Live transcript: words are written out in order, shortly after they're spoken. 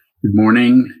Good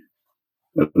morning.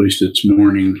 At least it's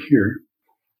morning here.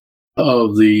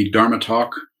 Of the Dharma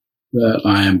talk that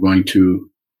I am going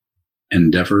to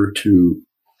endeavor to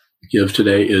give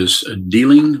today is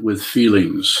dealing with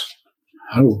feelings.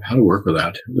 How to work with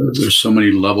that. There's so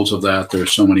many levels of that.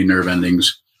 There's so many nerve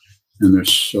endings, and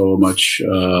there's so much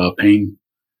pain.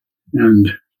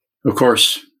 And of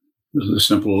course, the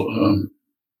simple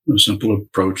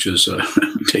approach is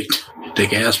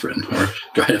take aspirin or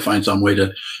try to find some way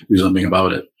to do something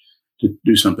about it, to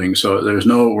do something. So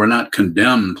we're not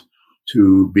condemned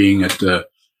to being at the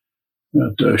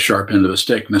sharp end of the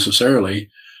stick necessarily.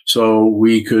 So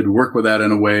we could work with that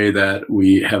in a way that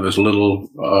we have as little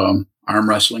arm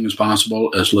wrestling as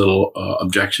possible, as little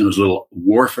objection, as little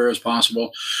warfare as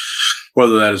possible,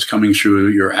 whether that is coming through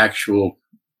your actual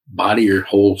body, your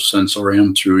whole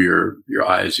sensorium, through your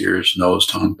eyes, ears, nose,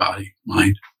 tongue, body,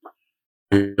 mind,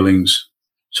 feelings.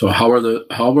 So however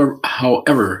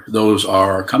those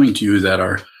are coming to you that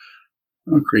are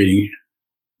creating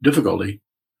difficulty,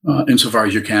 insofar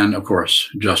as you can, of course,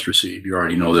 just receive. You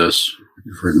already know this.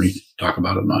 You've heard me talk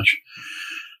about it much.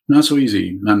 Not so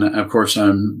easy. And of course,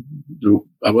 I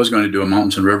was going to do a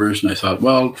mountains and rivers, and I thought,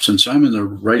 well, since I'm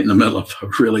right in the middle of a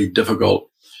really difficult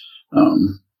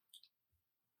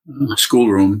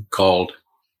schoolroom called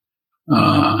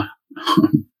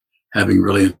having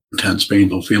really intense,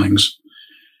 painful feelings.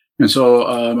 And so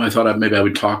I thought maybe I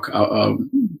would talk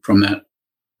from that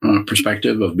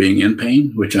perspective of being in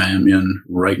pain, which I am in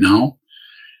right now.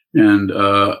 And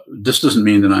this doesn't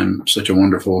mean that I'm such a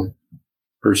wonderful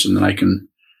person that I can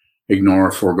ignore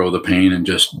or forego the pain and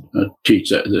just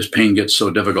teach that this pain gets so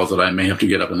difficult that I may have to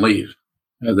get up and leave.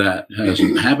 That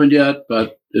hasn't happened yet,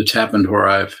 but it's happened where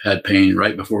I've had pain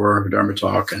right before Dharma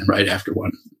talk and right after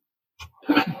one,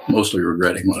 mostly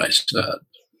regretting what I said.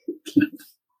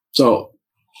 So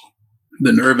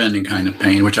the nerve ending kind of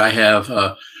pain, which I have,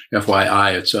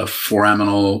 FYI, it's a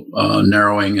foraminal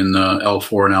narrowing in the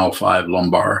L4 and L5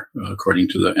 lumbar, according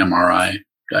to the MRI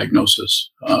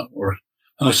diagnosis.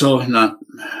 So not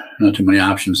too many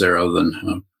options there other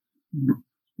than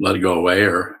let it go away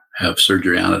or have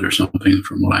surgery on it or something,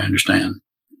 from what I understand.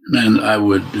 And I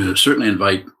would certainly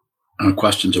invite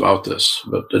questions about this,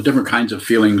 but the different kinds of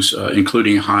feelings,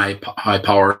 including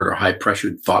high-powered or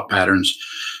high-pressured thought patterns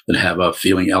that have a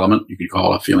feeling element. You could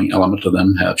call a feeling element to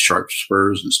them, have sharp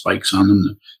spurs and spikes on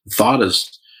them. The thought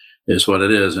is what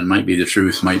it is, and might be the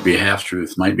truth, might be a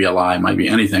half-truth, might be a lie, might be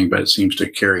anything, but it seems to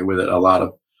carry with it a lot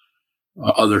of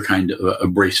other kind of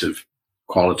abrasive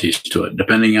qualities to it,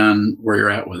 depending on where you're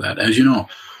at with that. As you know,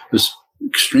 it's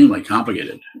extremely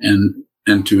complicated. And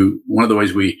one of the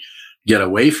ways we get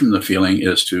away from the feeling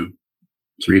is to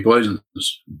three poisons: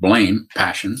 blame,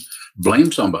 passion,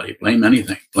 blame somebody, blame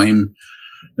anything, blame.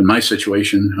 In my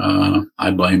situation,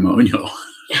 I blame Muño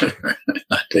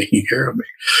not taking care of me.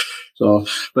 So,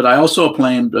 but I also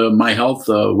claimed my health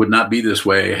would not be this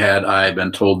way had I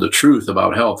been told the truth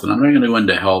about health. And I'm not going to go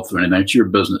into health or anything. It's your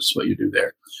business what you do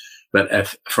there.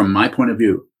 But from my point of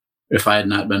view, if I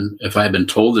had been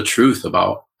told the truth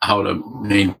about how to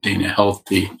maintain a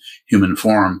healthy human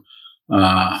form,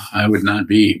 I would not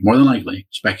be, more than likely,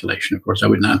 speculation, of course, I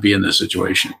would not be in this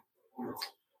situation.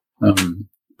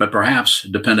 But perhaps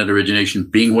dependent origination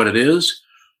being what it is,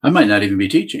 I might not even be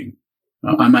teaching.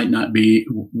 I might not be.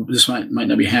 This might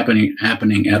not be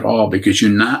happening at all, because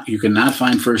you cannot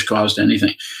find first cause to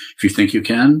anything. If you think you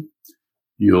can,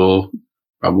 you'll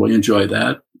probably enjoy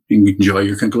that. You enjoy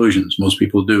your conclusions. Most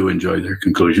people do enjoy their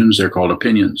conclusions. They're called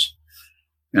opinions,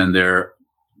 and they're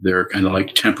kind of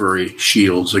like temporary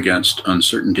shields against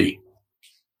uncertainty.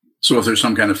 So if there's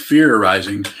some kind of fear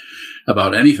arising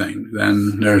about anything,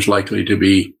 then there's likely to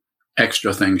be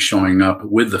extra things showing up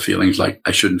with the feelings like,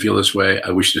 I shouldn't feel this way.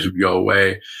 I wish this would go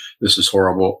away. This is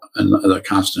horrible. And the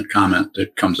constant comment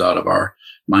that comes out of our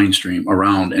mind stream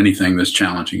around anything that's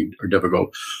challenging or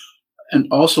difficult. And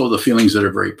also the feelings that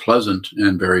are very pleasant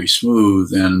and very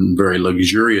smooth and very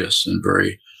luxurious and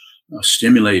very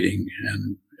stimulating,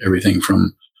 and everything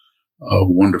from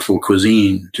wonderful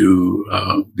cuisine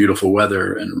to beautiful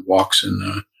weather and walks in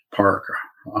the park,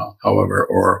 however,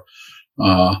 or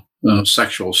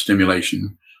sexual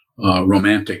stimulation,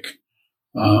 romantic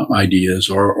ideas,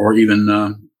 or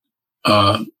even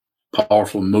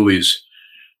powerful movies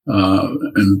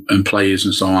and plays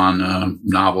and so on,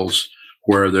 novels,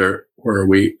 where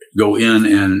we go in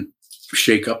and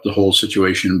shake up the whole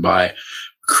situation by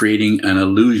creating an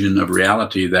illusion of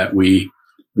reality that we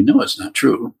know it's not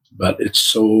true, but if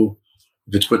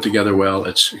it's put together well,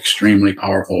 it's extremely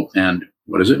powerful. And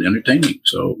what is it? Entertaining.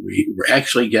 So we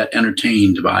actually get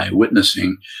entertained by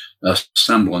witnessing a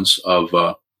semblance of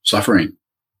suffering,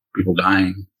 people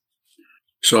dying,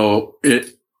 So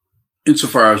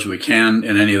insofar as we can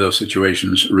in any of those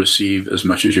situations, receive as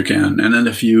much as you can. And then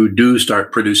if you do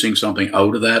start producing something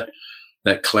out of that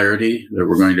clarity that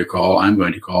I'm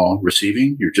going to call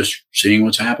receiving, you're just seeing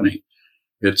what's happening.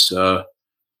 It's a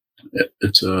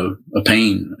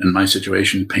pain in my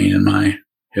situation, pain in my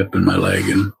hip and my leg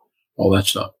and all that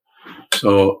stuff.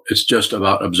 So it's just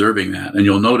about observing that. And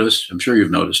you'll notice, I'm sure you've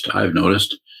noticed, I've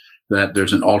noticed that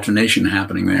there's an alternation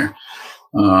happening there.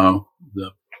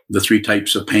 The three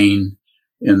types of pain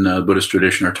in the Buddhist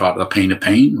tradition are taught: the pain of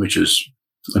pain, which is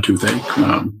a toothache,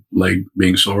 leg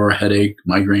being sore, headache,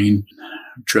 migraine,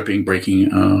 tripping, breaking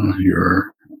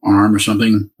your arm or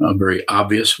something, very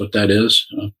obvious what that is.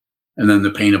 And then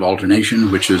the pain of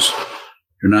alternation, which is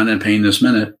you're not in pain this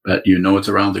minute, but you know it's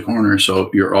around the corner,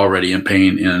 so you're already in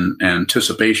pain in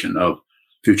anticipation of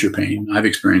future pain. I've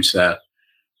experienced that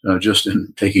just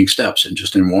in taking steps and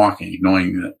just in walking,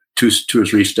 knowing that two or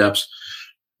three steps,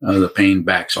 the pain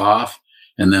backs off,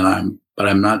 and then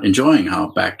I'm not enjoying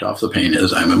how backed off the pain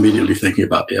is. I'm immediately thinking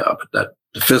about, but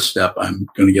the fifth step, I'm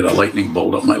going to get a lightning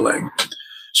bolt up my leg.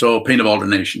 So pain of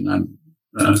alternation. I'm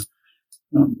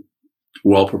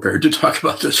well prepared to talk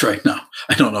about this right now.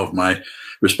 I don't know if my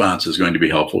response is going to be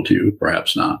helpful to you.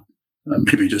 Perhaps not.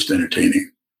 Maybe just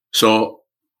entertaining. So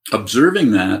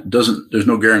observing that there's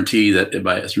no guarantee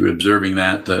that through observing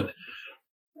that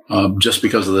just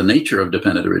because of the nature of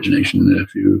dependent origination,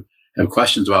 if you have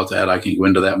questions about that, I can go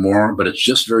into that more, but it's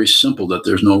just very simple that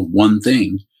there's no one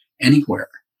thing anywhere.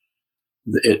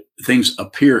 Things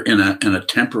appear in a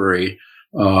temporary,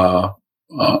 a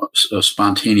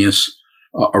spontaneous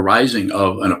arising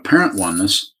of an apparent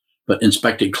oneness, but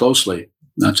inspected closely,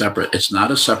 not separate. It's not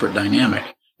a separate dynamic.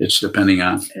 It's depending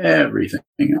on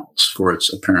everything else for its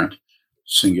apparent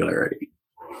singularity,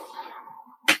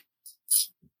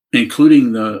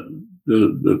 including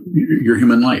your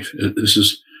human life. This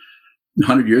is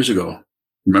 100 years ago.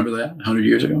 Remember that 100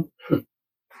 years ago?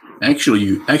 Actually,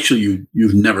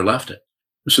 you've never left it.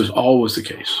 This is always the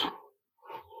case.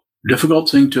 Difficult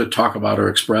thing to talk about or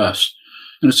express,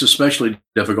 and it's especially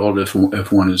difficult if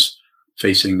one is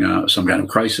facing some kind of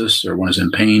crisis or one is in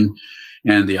pain.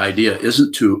 And the idea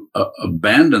isn't to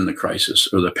abandon the crisis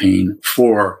or the pain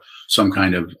for some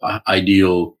kind of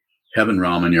ideal heaven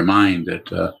realm in your mind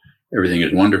that everything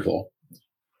is wonderful.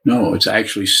 No, it's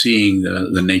actually seeing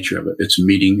the nature of it. It's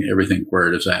meeting everything where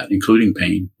it is at, including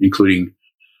pain, including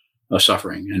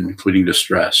suffering, and including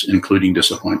distress, including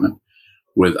disappointment,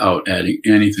 without adding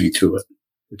anything to it.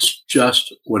 It's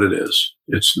just what it is.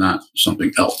 It's not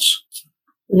something else.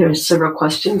 There are several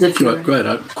questions. Go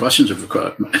ahead. Questions I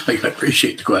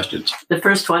appreciate the questions. The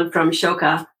first one from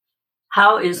Shoka.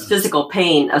 How is physical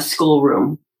pain a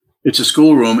schoolroom? It's a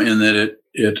schoolroom in that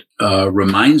it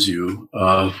reminds you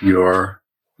of the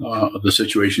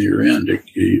situation you're in.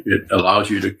 It allows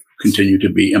you to continue to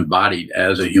be embodied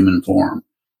as a human form.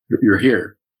 You're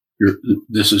here.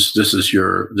 This is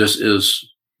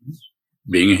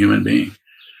being a human being.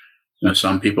 Now,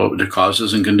 some people, the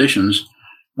causes and conditions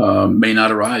may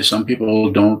not arise. Some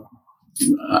people don't.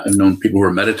 I've known people who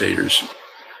are meditators.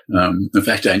 In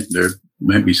fact, there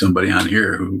might be somebody on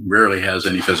here who rarely has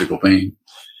any physical pain.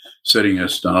 Sitting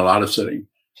has done a lot of sitting.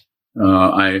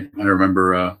 I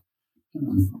remember a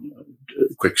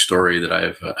quick story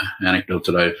that anecdote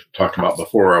that I've talked about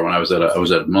before. When I was at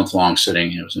a month-long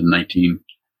sitting. It was in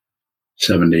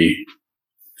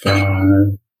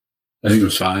 1975. I think it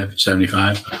was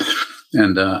 75.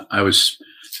 And I was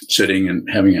sitting and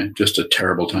having just a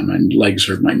terrible time. My legs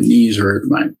hurt, my knees hurt,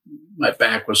 my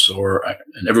back was sore,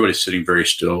 and everybody's sitting very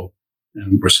still.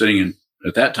 And we're sitting in,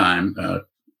 at that time,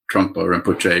 Trungpa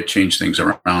Rinpoche changed things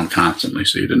around constantly,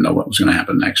 so you didn't know what was going to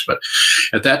happen next. But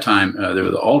at that time,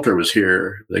 the altar was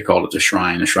here. They called it the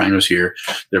shrine. The shrine was here.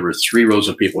 There were 3 rows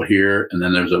of people here, and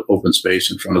then there was an open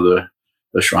space in front of the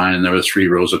shrine, and there were 3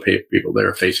 rows of people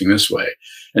there facing this way.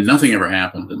 And nothing ever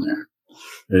happened in there.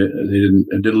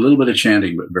 They did a little bit of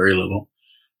chanting, but very little.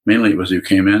 Mainly it was you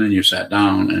came in and you sat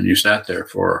down, and you sat there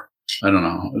for, I don't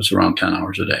know, it was around 10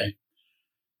 hours a day.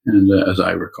 And as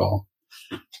I recall.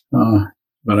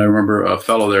 But I remember a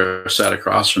fellow there sat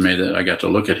across from me that I got to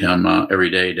look at him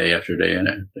every day, day after day,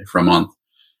 for a month.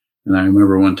 And I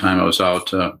remember one time I was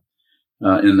out in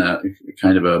that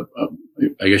kind of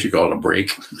I guess you call it a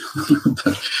break.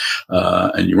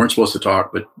 And you weren't supposed to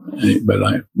talk, but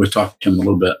I was talking to him a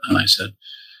little bit, and I said,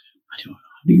 "How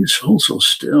do you hold so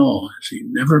still? You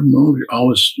never move. You're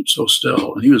always so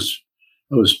still." And I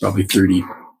was probably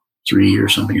 33 or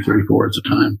something, 34 at the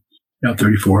time. Yeah,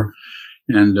 34.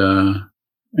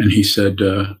 And he said,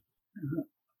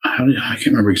 I can't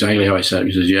remember exactly how I said it.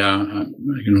 He says, yeah,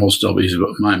 I can hold still, but he says,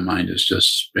 but my mind is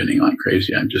just spinning like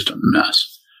crazy. I'm just a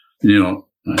mess. And,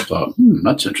 I thought,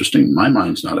 that's interesting. My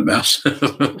mind's not a mess.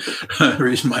 The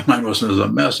reason my mind wasn't a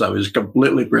mess, I was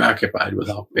completely preoccupied with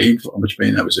how much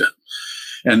pain I was in.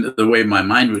 And the way my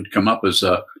mind would come up is,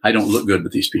 I don't look good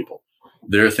with these people.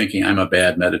 They're thinking I'm a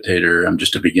bad meditator. I'm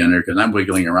just a beginner because I'm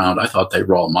wiggling around. I thought they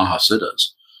were all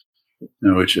Mahasiddhas,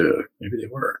 which maybe they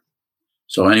were.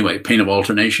 So anyway, pain of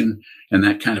alternation and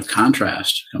that kind of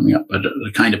contrast coming up. But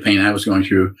the kind of pain I was going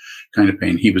through, kind of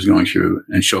pain he was going through,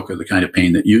 and Ashoka, the kind of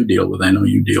pain that you deal with. I know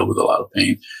you deal with a lot of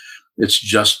pain. It's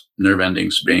just nerve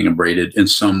endings being abraded in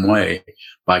some way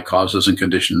by causes and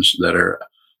conditions that are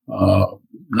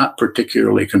not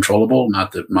particularly controllable.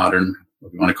 Not that modern,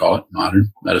 what you want to call it,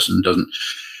 modern medicine doesn't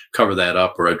cover that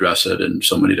up or address it in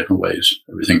so many different ways.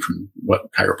 Everything from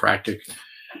chiropractic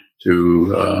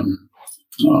to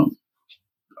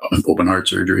open heart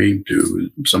surgery to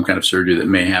some kind of surgery that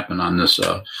may happen on this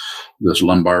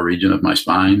lumbar region of my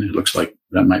spine. It looks like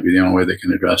that might be the only way they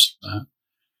can address that.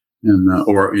 And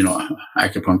or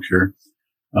acupuncture,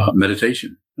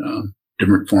 meditation,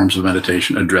 different forms of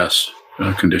meditation address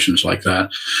conditions like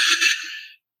that.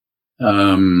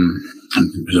 And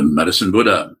there's a medicine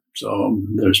Buddha, so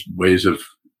there's ways of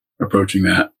approaching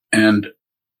that. And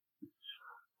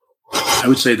I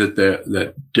would say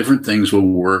that different things will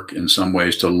work in some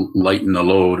ways to lighten the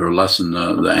load or lessen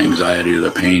the anxiety or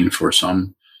the pain for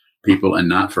some people and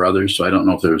not for others. So I don't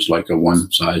know if there's like a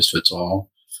one size fits all.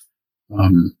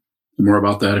 More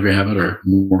about that if you have it, or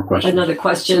more questions. Another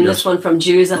question. Yes. This one from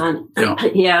Juzan. Yeah.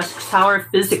 He asks, how are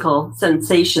physical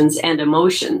sensations and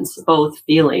emotions both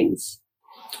feelings?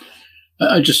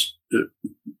 It's just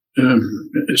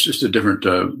a different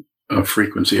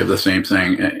frequency of the same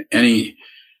thing.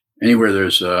 Anywhere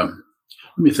there's let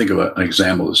me think of an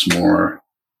example that's more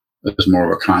of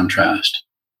a contrast.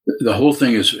 The whole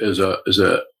thing is an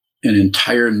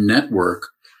entire network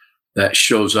that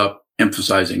shows up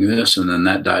emphasizing this, and then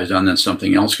that dies down, then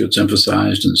something else gets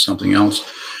emphasized and something else.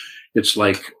 It's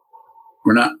like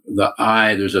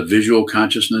there's a visual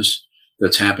consciousness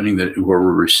that's happening where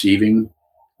we're receiving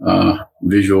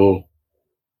visual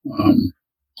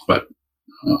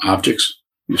objects.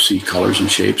 You see colors and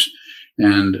shapes.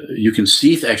 And you can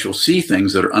see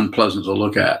things that are unpleasant to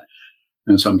look at.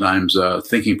 And sometimes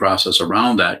thinking process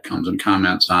around that comes and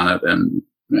comments on it and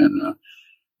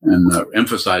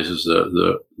emphasizes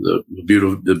the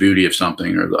beauty of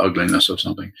something or the ugliness of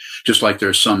something. Just like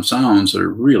there's some sounds that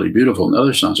are really beautiful and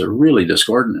other sounds are really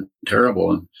discordant and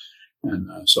terrible. And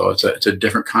so it's a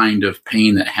different kind of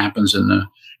pain that happens in the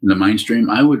mind stream.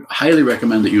 I would highly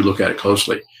recommend that you look at it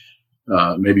closely.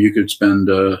 Maybe you could spend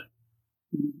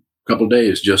couple of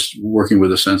days just working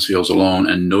with the sense fields alone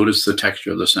and notice the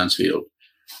texture of the sense field.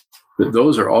 But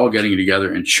those are all getting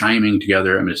together and chiming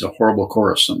together. I mean, it's a horrible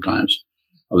chorus sometimes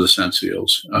of the sense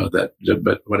fields. But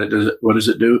what does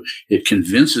it do? It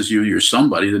convinces you're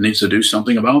somebody that needs to do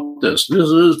something about this. This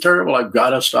is terrible. I've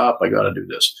got to stop. I got to do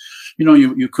this.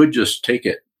 You could just take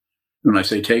it. When I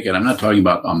say take it, I'm not talking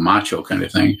about a macho kind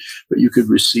of thing, but you could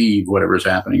receive whatever's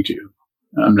happening to you.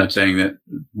 I'm not saying that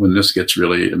when this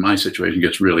in my situation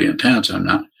gets really intense, I'm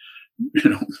not,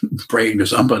 praying to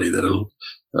somebody that it'll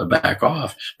back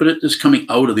off. But it is coming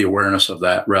out of the awareness of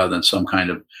that rather than some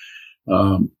kind of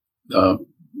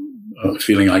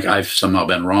feeling like I've somehow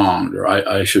been wronged or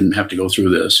I shouldn't have to go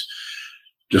through this.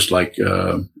 Just like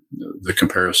the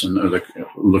comparison or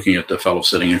looking at the fellow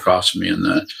sitting across from me in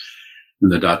the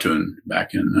Datun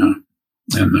back in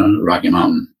Rocky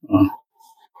Mountain.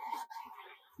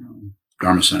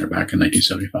 Dharma Center back in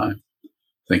 1975,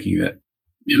 thinking that,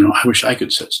 I wish I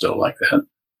could sit still like that.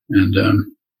 And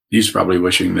he's probably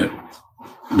wishing that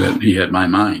he had my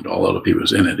mind, although if he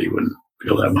was in it, he wouldn't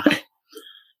feel that way.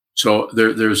 So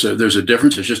there's a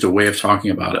difference. It's just a way of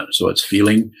talking about it. So it's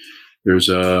feeling. There's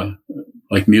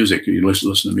like music. You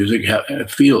listen to music. It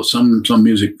feels some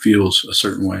music feels a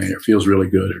certain way, or feels really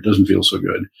good, or doesn't feel so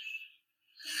good.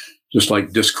 Just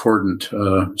like discordant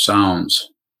sounds,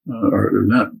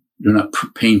 they're not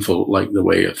painful like the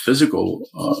way a physical,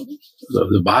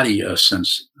 the body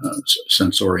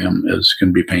sensorium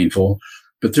can be painful,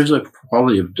 but there's a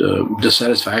quality of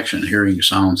dissatisfaction hearing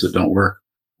sounds that don't work.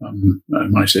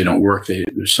 When I say don't work,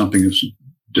 there's something that's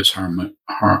disharmony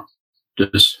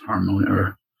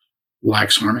or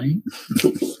lacks harmony.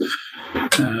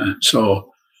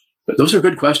 But those are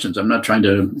good questions. I'm not trying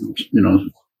to,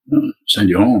 send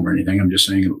you home or anything. I'm just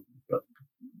saying,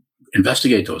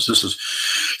 investigate those.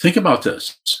 Think about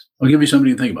this. I'll give you something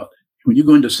to think about. When you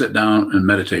go in to sit down and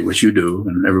meditate, which you do,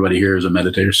 and everybody here is a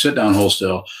meditator, sit down, hold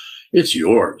still. It's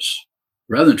yours.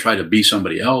 rather than try to be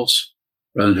somebody else,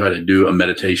 rather than try to do a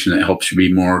meditation that helps you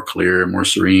be more clear, more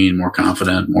serene, more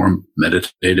confident, more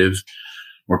meditative,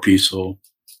 more peaceful.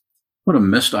 What a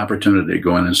missed opportunity to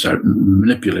go in and start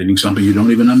manipulating something you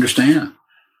don't even understand.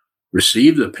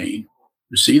 Receive the pain.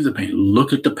 Receive the pain.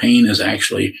 Look at the pain as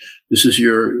actually, this is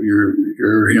your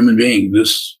human being.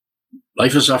 This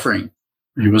life is suffering.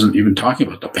 He wasn't even talking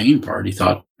about the pain part. He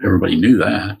thought everybody knew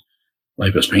that.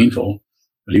 Life is painful.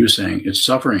 But he was saying it's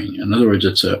suffering. In other words,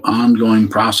 it's an ongoing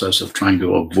process of trying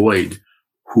to avoid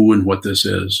who and what this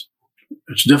is.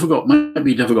 It's difficult. It might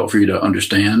be difficult for you to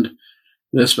understand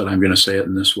this, but I'm going to say it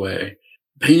in this way.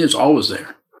 Pain is always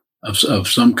there of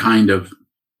some kind of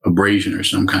abrasion or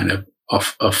some kind of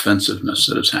offensiveness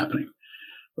that is happening.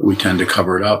 But we tend to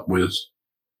cover it up with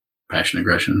passion,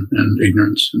 aggression, and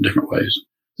ignorance in different ways.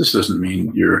 This doesn't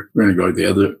mean you're going to go the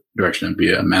other direction and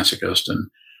be a masochist and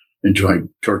enjoy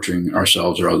torturing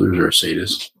ourselves or others or a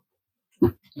sadist.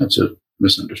 That's a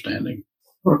misunderstanding.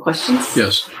 More questions?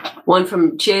 Yes. One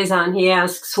from Chazon. He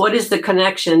asks, what is the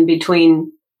connection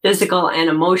between physical and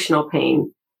emotional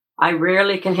pain? I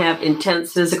rarely can have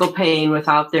intense physical pain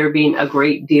without there being a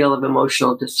great deal of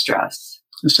emotional distress.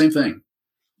 The same thing.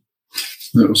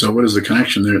 So what is the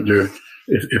connection?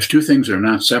 If two things are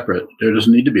not separate, there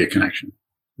doesn't need to be a connection.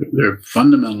 They're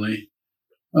fundamentally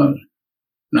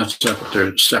not separate.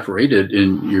 They're separated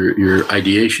in your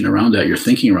ideation around that. Your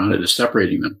thinking around it is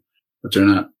separating them, but they're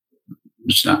not.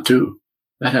 It's not two.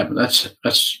 That happens.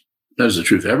 That is the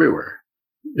truth everywhere.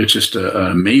 It's just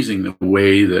amazing the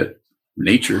way that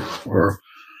nature or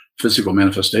physical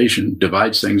manifestation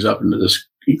divides things up into this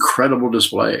incredible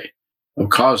display of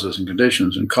causes and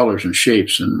conditions and colors and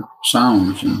shapes and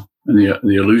sounds and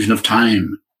the illusion of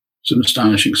time. It's an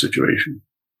astonishing situation.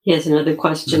 Here's another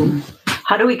question.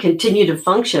 How do we continue to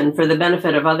function for the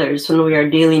benefit of others when we are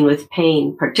dealing with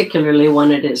pain, particularly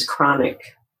when it is chronic?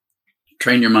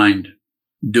 Train your mind.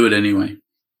 Do it anyway.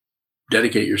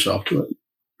 Dedicate yourself to it.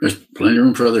 There's plenty of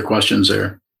room for other questions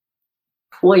there.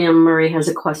 William Murray has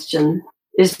a question.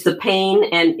 Is the pain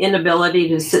and inability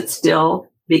to sit still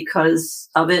because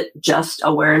of it just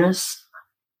awareness?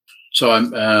 So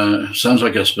sounds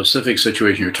like a specific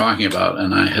situation you're talking about,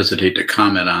 and I hesitate to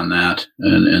comment on that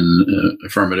in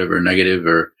affirmative or negative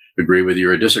or agree with you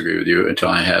or disagree with you until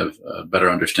I have a better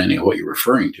understanding of what you're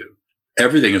referring to.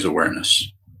 Everything is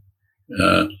awareness.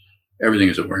 Everything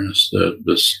is awareness.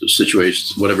 The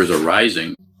situation, whatever is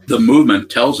arising, the movement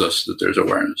tells us that there's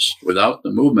awareness. Without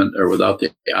the movement or without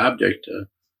the object, a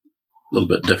little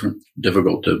bit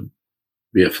difficult to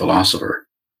be a philosopher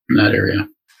in that area.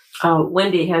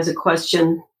 Wendy has a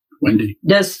question. Wendy.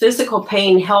 Does physical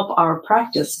pain help our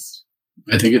practice?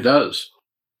 I think it does,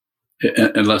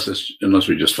 unless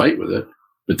we just fight with it.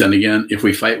 But then again, if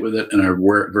we fight with it and are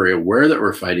very aware that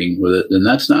we're fighting with it, then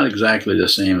that's not exactly the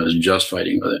same as just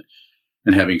fighting with it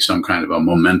and having some kind of a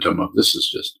momentum of this is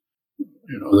just,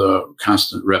 the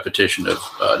constant repetition of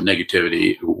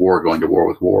negativity, war going to war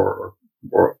with war,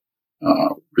 or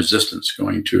resistance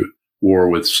going to war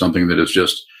with something that is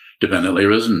just dependently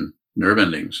arisen, nerve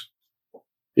endings.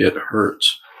 It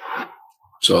hurts.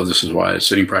 So this is why a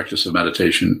sitting practice of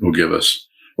meditation will give us,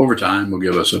 over time, will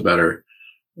give us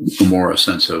a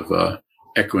sense of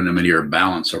equanimity or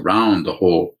balance around the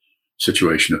whole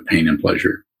situation of pain and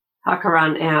pleasure.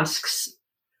 Hakaran asks,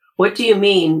 what do you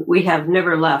mean we have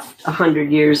never left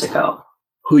 100 years ago?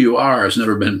 Who you are has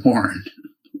never been born.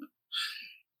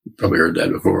 You've probably heard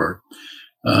that before.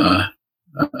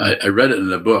 I read it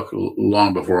in a book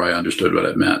long before I understood what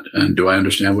it meant. And do I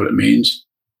understand what it means?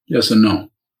 Yes and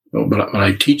no. But when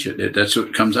I teach it, that's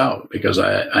what comes out because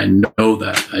I know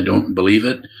that. I don't believe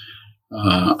it.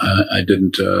 I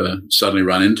didn't suddenly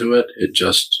run into it. It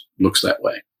just looks that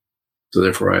way. So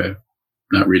therefore, I'm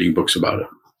not reading books about it.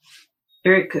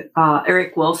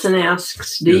 Eric Wilson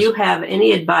asks, do you have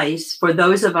any advice for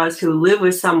those of us who live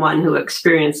with someone who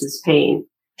experiences pain?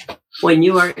 When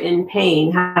you are in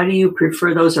pain, how do you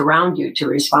prefer those around you to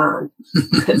respond?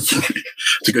 It's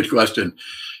a good question,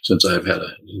 since I've had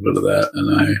a little bit of that.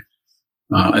 And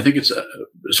I think it's,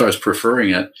 as far as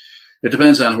preferring it, it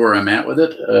depends on where I'm at with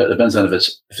it. It depends on if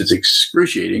it's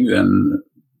excruciating, then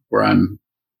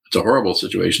it's a horrible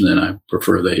situation, then I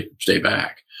prefer they stay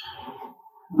back.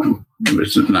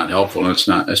 It's not helpful, and it's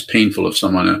not as painful if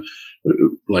someone,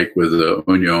 like with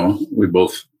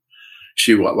Unyo,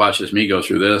 she watches me go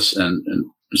through this and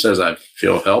says, I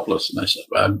feel helpless. And I said,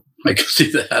 well, I can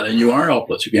see that, and you are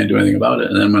helpless. You can't do anything about it.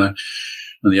 And then on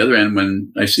the other end,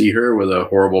 when I see her with a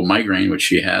horrible migraine, which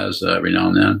she has every now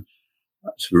and then,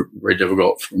 it's very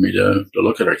difficult for me to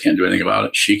look at her. I can't do anything about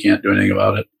it. She can't do anything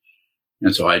about it.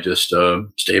 And so I just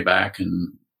stay back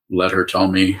and let her tell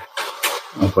me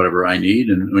of whatever I need.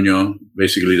 And Unyo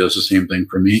basically does the same thing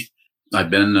for me. I've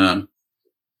been,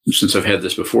 since I've had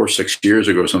this before, 6 years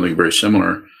ago, something very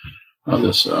similar,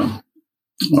 this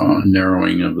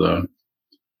narrowing of the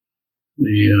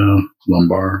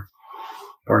lumbar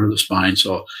part of the spine.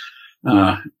 So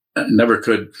I never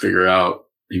could figure out,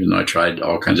 even though I tried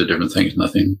all kinds of different things,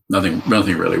 nothing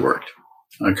really worked.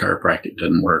 Chiropractic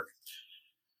didn't work.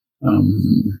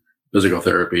 Physical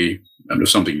therapy,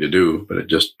 there's something to do, but it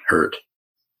just hurt.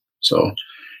 So,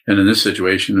 and in this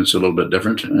situation, it's a little bit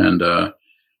different. And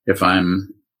if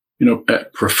I'm,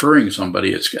 preferring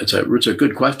somebody, it's a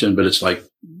good question, but it's like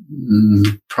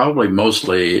probably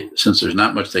mostly, since there's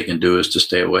not much they can do, is to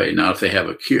stay away. Now, if they have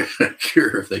a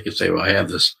cure, if they could say, well, I have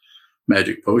this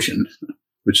magic potion,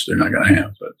 which they're not going to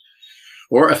have,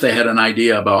 or if they had an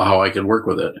idea about how I could work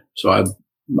with it. So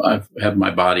I've had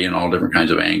my body in all different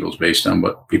kinds of angles based on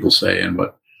what people say and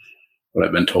what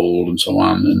I've been told and so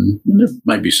on. And there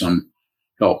might be some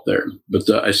help there. But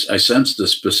I sense the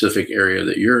specific area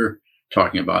that you're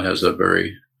talking about has it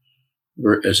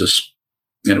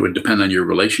would depend on your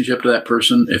relationship to that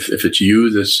person. If it's you,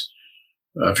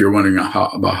 if you're wondering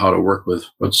about how to work with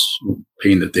what's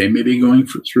pain that they may be going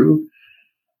through,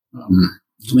 I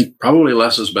think probably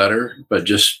less is better, but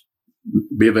just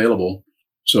be available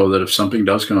so that if something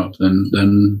does come up,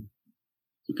 then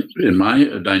in my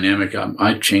dynamic,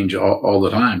 I change all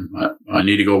the time. I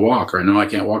need to go walk, or no, I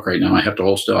can't walk right now. I have to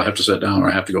hold still. I have to sit down, or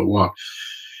I have to go walk.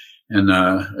 And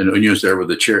Unyo's there with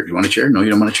the chair. Do you want a chair? No, you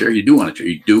don't want a chair. You do want a chair.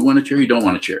 You do want a chair. You don't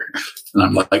want a chair. And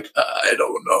I'm like, I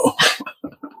don't know.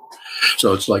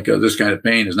 So it's like this kind of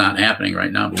pain is not happening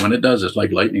right now, but when it does, it's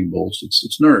like lightning bolts.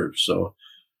 It's nerves. So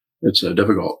it's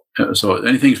difficult. So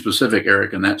anything specific,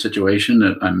 Eric, in that situation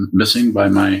that I'm missing by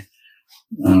my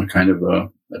kind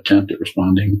of attempt at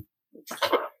responding?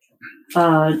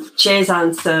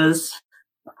 Jason says,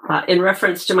 in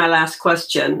reference to my last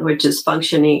question, which is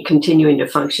continuing to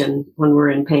function when we're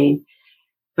in pain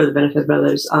for the benefit of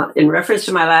others. In reference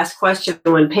to my last question,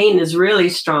 when pain is really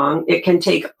strong, it can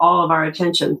take all of our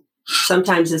attention.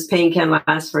 Sometimes this pain can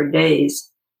last for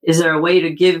days. Is there a way to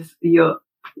give your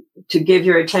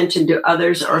attention to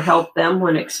others or help them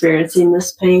when experiencing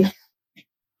this pain?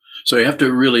 So you have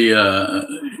to really,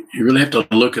 have to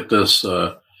look at this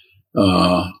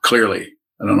clearly.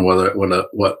 I don't know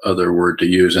what other word to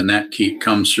use, and that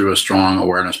comes through a strong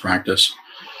awareness practice.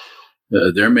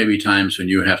 There may be times when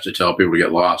you have to tell people to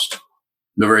get lost.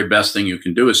 The very best thing you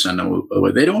can do is send them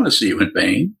away. They don't want to see you in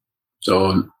pain,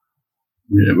 so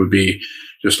it would be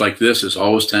just like this. Is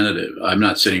always tentative. I'm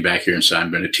not sitting back here and saying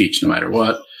I'm going to teach no matter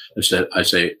what. I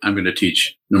say I'm going to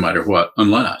teach no matter what,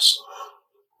 unless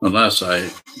I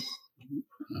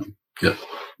get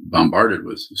bombarded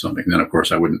with something. Then of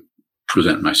course I wouldn't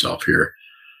present myself here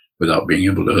without being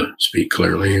able to speak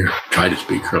clearly or try to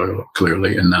speak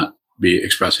clearly and not be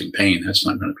expressing pain. That's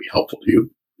not going to be helpful to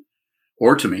you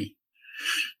or to me.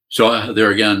 So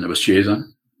there again, it was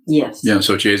Jason. Yes. Yeah.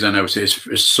 So Jason, I would say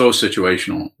it's so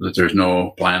situational that there's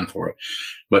no plan for it.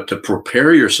 But to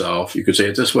prepare yourself, you could say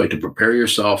it this way, to prepare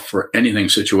yourself for anything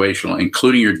situational,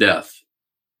 including your death,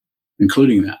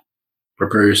 including that.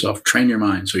 Prepare yourself, train your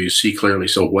mind so you see clearly.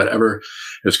 So whatever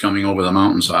is coming over the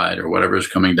mountainside or whatever is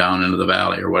coming down into the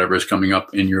valley or whatever is coming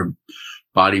up in your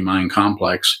body-mind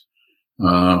complex,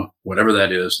 whatever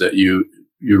that is, that you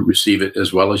receive it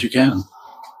as well as you can.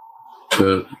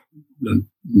 The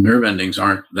nerve endings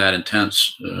aren't that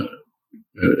intense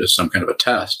as some kind of a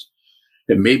test.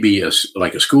 It may be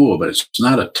like a school, but it's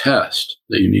not a test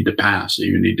that you need to pass.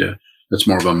 That's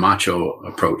more of a macho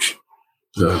approach.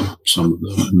 Some of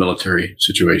the military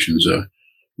situations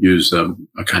use a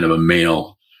kind of a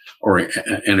male or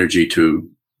energy to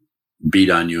beat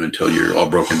on you until you're all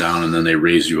broken down, and then they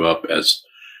raise you up.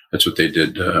 That's what they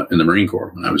did in the Marine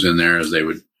Corps when I was in there. As they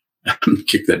would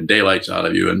kick the daylights out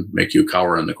of you and make you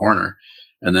cower in the corner,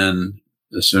 and then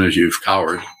as soon as you've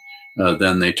cowered,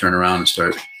 then they turn around and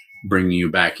start bringing you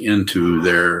back into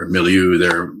their milieu,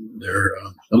 their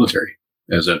military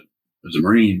as a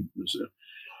Marine.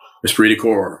 Esprit de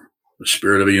corps, the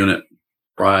spirit of a unit,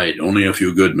 pride, only a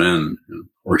few good men,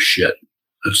 or shit.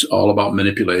 It's all about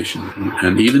manipulation.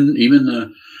 And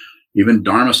even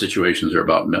Dharma situations are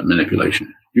about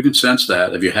manipulation. You can sense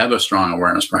that if you have a strong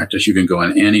awareness practice, you can go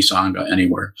in any Sangha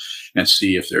anywhere and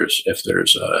see if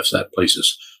that place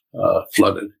is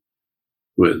flooded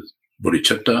with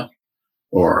bodhicitta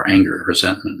or anger,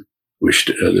 resentment,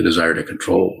 the desire to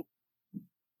control.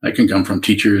 That can come from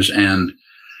teachers and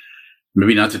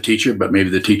maybe not the teacher, but maybe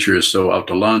the teacher is so out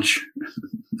to lunch,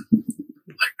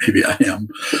 like maybe I am,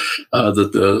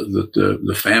 that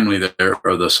the family there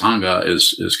or the Sangha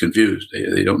is confused.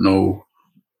 They don't know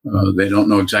They don't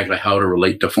know exactly how to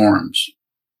relate to forms.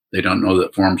 They don't know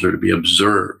that forms are to be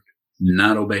observed,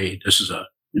 not obeyed. This is an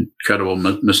incredible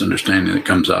misunderstanding that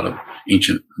comes out of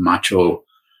ancient macho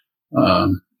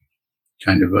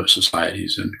kind of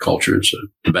societies and cultures,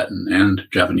 Tibetan and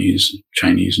Japanese,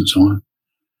 Chinese, and so on,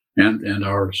 and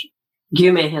ours.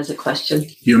 Yume has a question.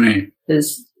 Yume.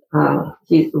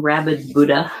 Rabid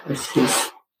Buddha is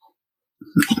his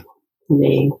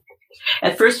name.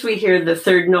 At first, we hear the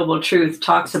third noble truth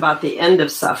talks about the end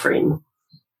of suffering.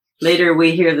 Later,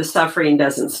 we hear the suffering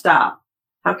doesn't stop.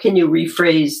 How can you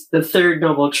rephrase the third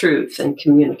noble truth and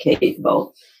communicate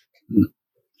both?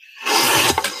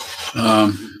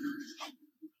 Well,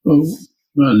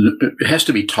 it has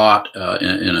to be taught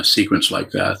in a sequence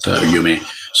like that, Yume.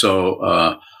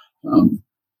 So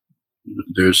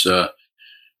there's the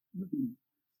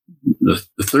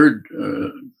third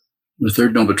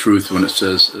noble truth when it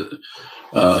says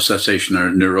cessation or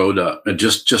nirodha. It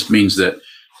just means that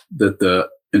the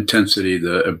intensity,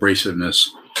 the abrasiveness,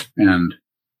 and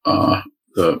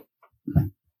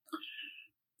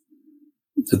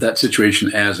that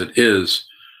situation as it is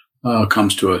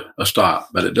comes to a stop.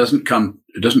 But it doesn't come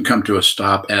to a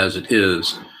stop as it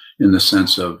is in the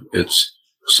sense of it's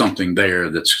something there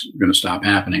that's going to stop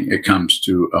happening. It comes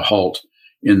to a halt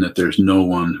in that there's no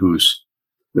one.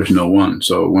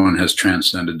 So one has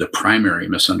transcended the primary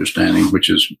misunderstanding, which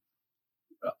is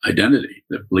identity,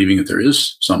 that believing that there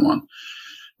is someone.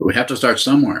 But we have to start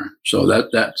somewhere. So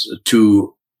that's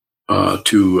too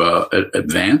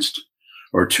advanced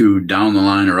or too down the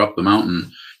line or up the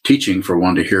mountain teaching for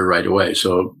one to hear right away.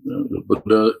 So the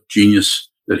Buddha genius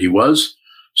that he was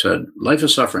said, life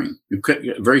is suffering.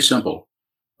 Very simple.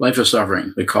 Life is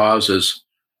suffering. The cause is,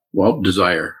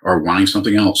 desire or wanting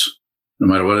something else. No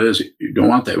matter what it is, you don't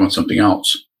want that. You want something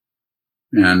else.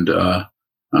 And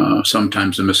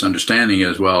sometimes the misunderstanding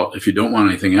is, if you don't want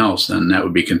anything else, then that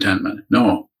would be contentment.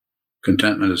 No,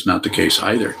 contentment is not the case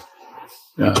either.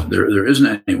 There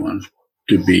isn't anyone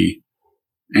to be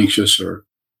anxious or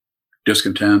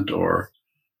discontent or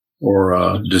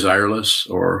desireless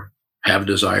or have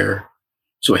desire.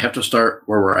 So we have to start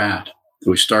where we're at.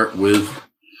 We start with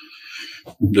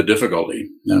the difficulty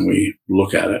and we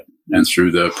look at it, and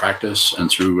through the practice and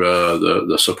through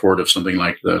the support of something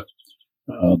like the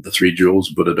three jewels,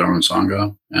 Buddha, Dharma, and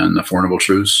Sangha, and the Four Noble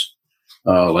Truths,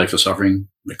 life is suffering,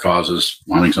 the cause is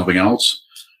wanting something else,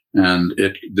 and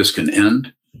this can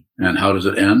end. And how does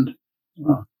it end?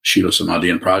 Shila,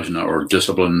 Samadhi, and Prajna, or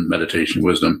discipline, meditation,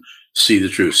 wisdom. See the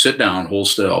truth. Sit down, hold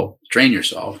still, train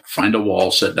yourself, find a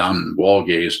wall, sit down and wall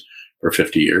gaze for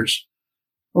 50 years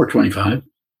or 25,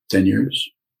 10 years,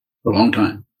 a long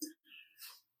time.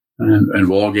 And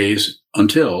wall gaze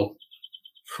until,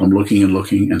 from looking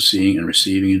and seeing and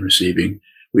receiving,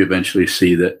 we eventually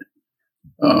see that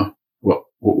what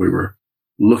we were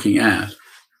looking at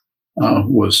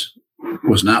was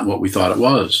not what we thought it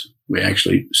was. We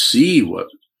actually see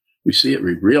it,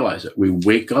 we realize it, we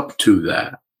wake up to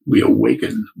that. We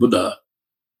awaken, Buddha.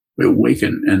 We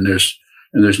awaken, and there's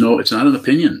no, it's not an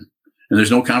opinion, and there's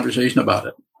no conversation about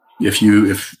it. If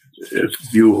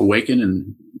you awaken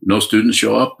and no students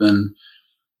show up, then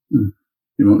you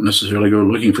won't necessarily go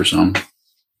looking for some,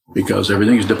 because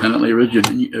everything is dependently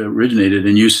originated,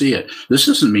 and you see it. This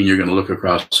doesn't mean you're going to look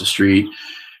across the street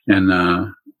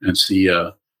and see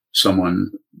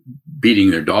someone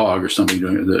beating their dog or something,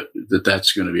 doing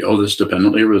that's going to be, this is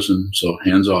dependently arisen, so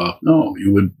hands off. No,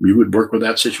 you would work with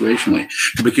that situationally,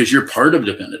 because you're part of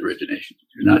dependent origination.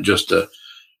 You're not just a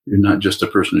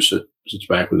person who sits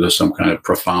back with some kind of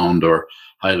profound or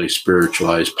highly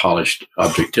spiritualized, polished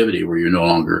objectivity where you no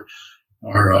longer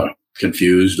are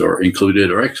confused or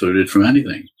included or excluded from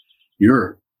anything.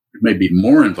 You're maybe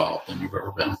more involved than you've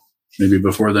ever been. Maybe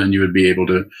before then you would be able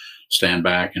to stand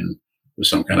back and with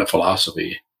some kind of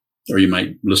philosophy, or you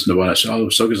might listen to what I said.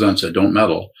 Sokuzan said, don't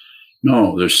meddle.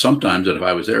 No, there's sometimes that if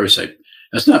I was there, I would say,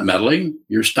 that's not meddling.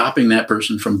 You're stopping that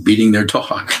person from beating their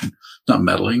dog. It's not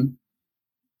meddling.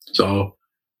 So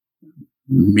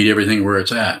meet everything where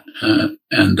it's at. And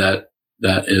that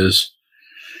is,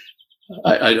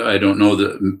 I don't know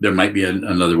that there might be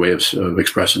another way of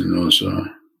expressing those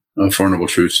Four Noble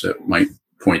Truths that might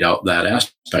point out that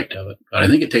aspect of it. But I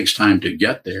think it takes time to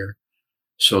get there,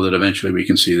 so that eventually we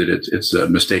can see that it's a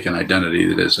mistaken identity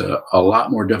that is a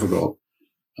lot more difficult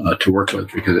to work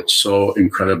with, because it's so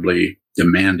incredibly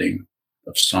demanding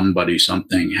of somebody.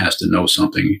 Something has to know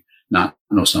something, not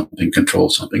know something, control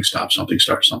something, stop something,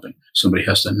 start something. Somebody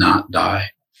has to not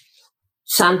die.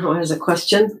 Sanho has a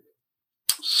question.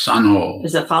 Sanho.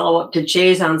 As a follow-up to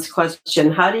Jaison's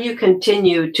question, how do you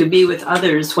continue to be with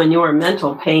others when your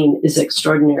mental pain is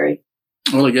extraordinary?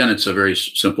 Well, again, it's a very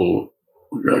simple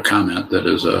comment that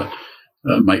is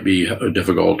might be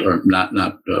difficult or not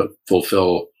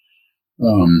fulfill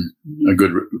a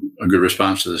good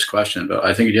response to this question. But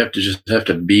I think you have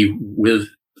to be with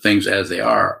things as they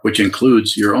are, which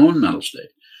includes your own mental state.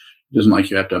 It isn't like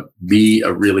you have to be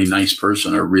a really nice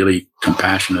person or really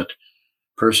compassionate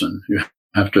person. You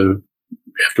have to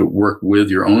work with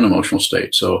your own emotional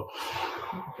state. So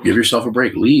give yourself a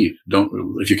break. Leave. Don't,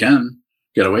 if you can,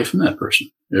 get away from that person.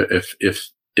 If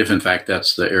in fact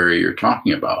that's the area you're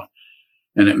talking about,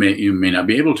 and you may not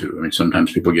be able to. I mean,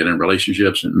 sometimes people get in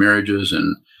relationships and marriages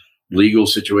and legal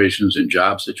situations and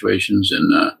job situations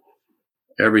and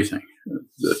everything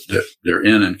that they're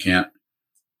in and can't.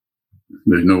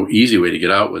 There's no easy way to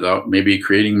get out without maybe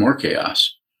creating more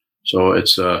chaos. So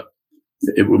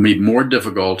it will be more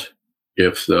difficult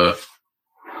if the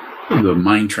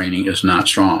mind training is not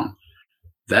strong.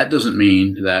 That doesn't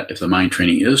mean that if the mind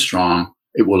training is strong,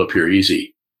 it will appear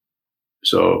easy.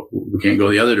 So we can't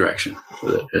go the other direction.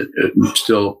 It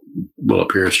still will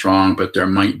appear strong, but there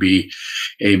might be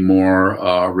a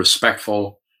more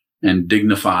respectful and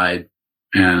dignified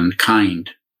and kind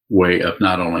way of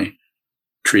not only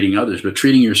treating others, but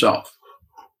treating yourself.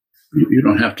 You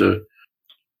don't have to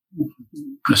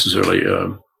necessarily,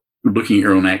 looking at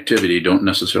your own activity, don't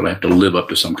necessarily have to live up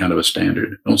to some kind of a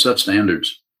standard. Don't set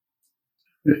standards.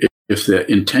 If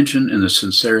the intention and the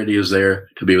sincerity is there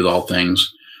to be with all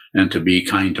things and to be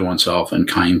kind to oneself and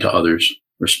kind to others,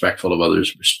 respectful of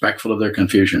others, respectful of their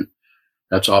confusion,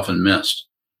 that's often missed.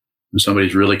 When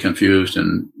somebody's really confused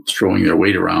and throwing their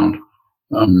weight around,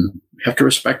 you have to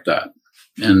respect that.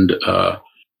 And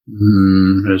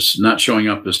it's not showing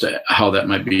up as to how that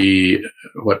might be,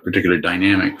 what particular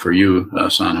dynamic for you,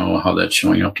 Sanho, how that's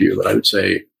showing up to you. But I would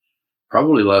say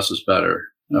probably less is better.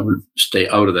 I would stay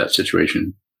out of that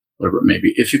situation, whatever it may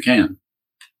be, if you can,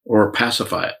 or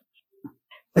pacify it.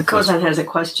 The Kozan has a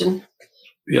question.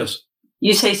 Yes.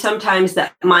 You say sometimes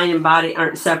that mind and body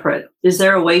aren't separate. Is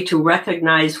there a way to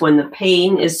recognize when the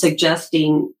pain is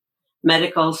suggesting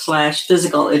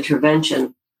medical/physical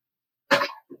intervention?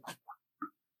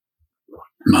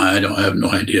 I have no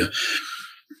idea.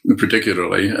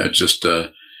 Particularly, it's just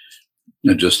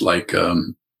like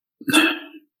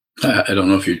I don't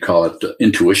know if you'd call it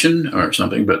intuition or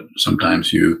something, but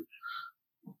sometimes I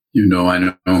know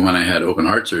when I had open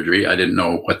heart surgery, I didn't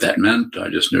know what that meant. I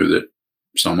just knew that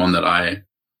someone that I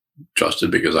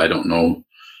trusted, because I don't know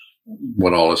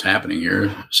what all is happening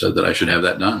here, said that I should have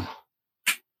that done.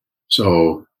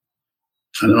 So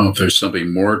I don't know if there's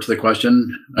something more to the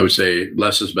question. I would say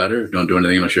less is better. Don't do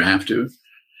anything unless you have to.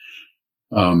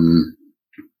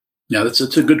 Yeah,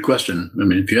 it's a good question. I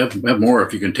mean, if you have more,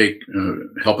 if you can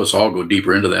help us all go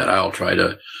deeper into that, I'll try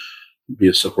to be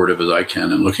as supportive as I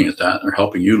can in looking at that, or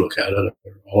helping you look at it, or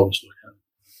all of us look at it.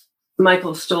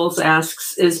 Michael Stolz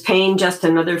asks, is pain just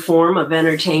another form of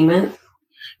entertainment?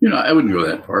 I wouldn't go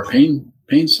that far. Pain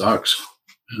sucks.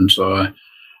 And so I'm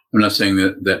not saying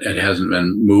that it hasn't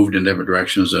been moved in different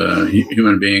directions.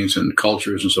 Human beings and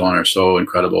cultures and so on are so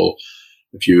incredible.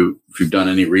 If you've done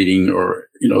any reading, or,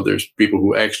 there's people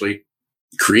who actually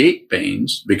create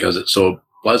pains because it's so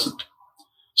pleasant.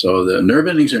 So the nerve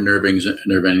endings are nerve endings,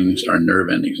 nerve endings are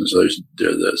nerve endings. And so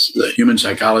the human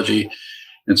psychology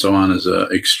and so on is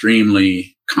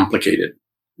extremely complicated.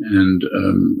 And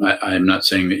I'm not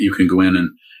saying that you can go in and,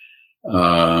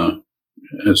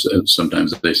 as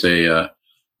sometimes they say, the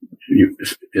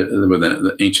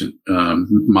ancient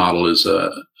model is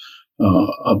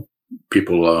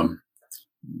people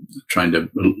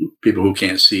who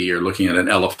can't see are looking at an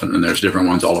elephant, and there's different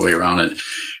ones all the way around it.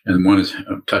 And one is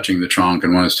touching the trunk,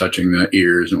 and one is touching the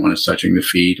ears, and one is touching the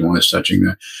feet, and one is touching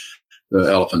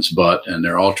the elephant's butt. And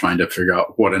they're all trying to figure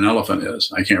out what an elephant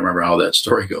is. I can't remember how that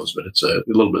story goes, but it's a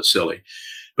little bit silly.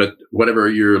 But whatever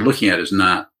you're looking at is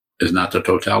not the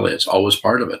totality. It's always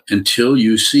part of it until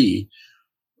you see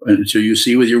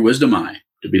with your wisdom eye,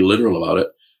 to be literal about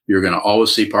it. You're going to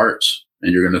always see parts.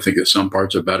 And you're going to think that some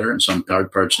parts are better and some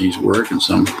parts need work and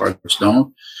some parts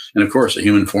don't. And of course, the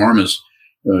human form is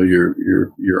your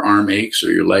arm aches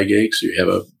or your leg aches or you have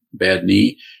a bad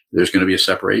knee. There's going to be a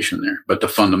separation there. But the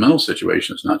fundamental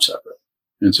situation is not separate.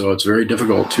 And so it's very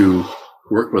difficult to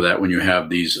work with that when you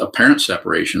have these apparent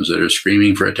separations that are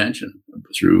screaming for attention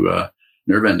through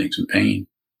nerve endings and pain.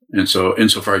 And so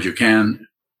insofar as you can,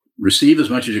 receive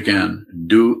as much as you can,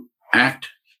 act,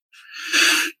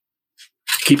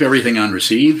 keep everything on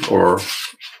receive or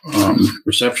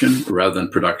reception rather than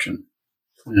production.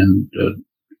 And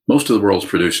most of the world's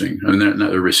producing. I mean,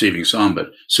 they're receiving some, but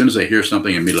as soon as they hear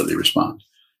something, immediately respond.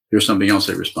 Hear something else,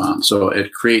 they respond. So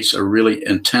it creates a really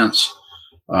intense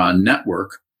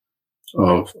network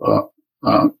of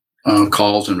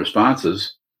calls and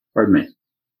responses. Pardon me.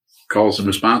 Calls and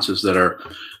responses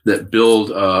that build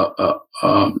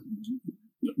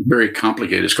very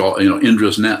complicated. It's called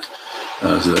Indra's net,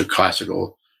 the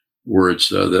classical words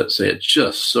that say it's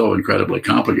just so incredibly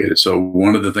complicated. So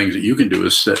one of the things that you can do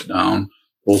is sit down,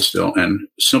 hold still, and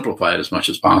simplify it as much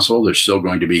as possible. There's still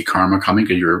going to be karma coming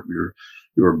because you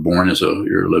were born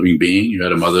you're a living being. You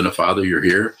had a mother and a father. You're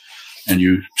here, and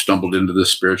you stumbled into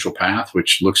this spiritual path,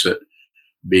 which looks at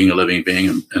being a living being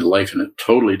and life in a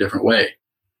totally different way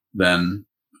than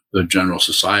the general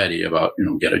society about,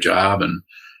 get a job and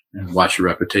watch your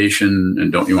reputation,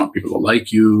 and don't you want people to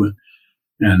like you,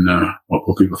 and what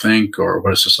will people think, or what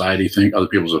does society think, other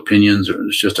people's opinions.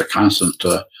 It's just a constant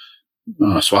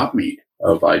swap meet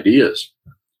of ideas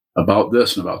about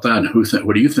this and about that, and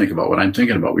what do you think about what I'm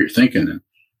thinking about, what you're thinking. And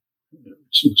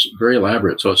it's very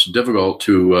elaborate, so it's difficult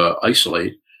to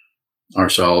isolate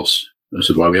ourselves. This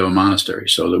is why we have a monastery,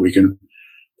 so that we can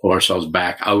pull ourselves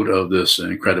back out of this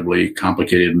incredibly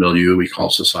complicated milieu we call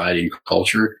society and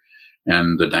culture,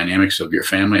 and the dynamics of your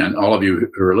family. And all of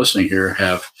you who are listening here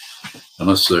have,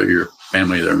 unless your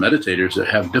family, they're meditators, that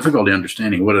have difficulty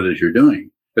understanding what it is you're doing,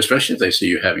 especially if they see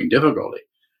you having difficulty,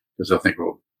 because they'll think,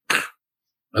 well,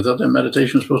 I thought that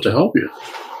meditation was supposed to help you.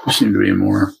 You seem to be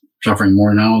suffering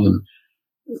more now than.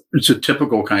 It's a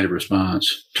typical kind of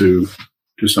response to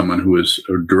someone who is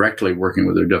directly working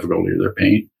with their difficulty or their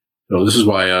pain. So this is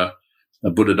why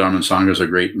Buddha, Dharma, and Sangha is a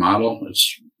great model.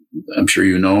 I'm sure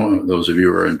those of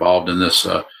you who are involved in this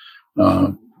the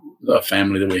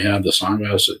family that we have, the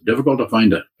Sangha. It's difficult to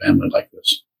find a family like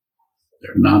this.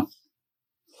 They're not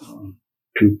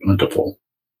too plentiful.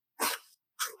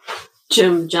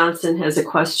 Jim Johnson has a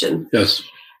question. Yes.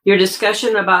 Your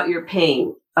discussion about your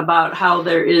pain, about how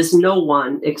there is no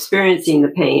one experiencing the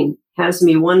pain, has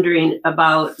me wondering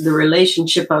about the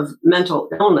relationship of mental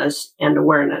illness and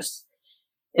awareness.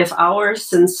 If our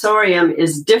sensorium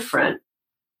is different,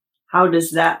 how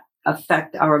does that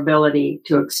affect our ability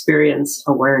to experience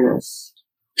awareness?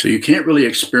 So you can't really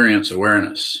experience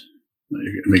awareness,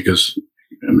 because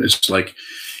it's like,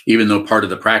 even though part of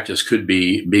the practice could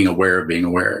be being aware of being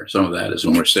aware, some of that is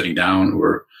when we're sitting down,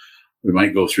 we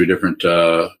might go through different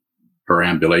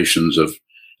perambulations of,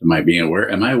 am I being aware?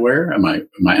 Am I aware? Am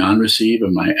I on receive?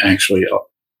 Am I actually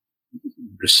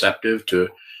receptive to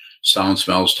sound,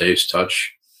 smells, taste,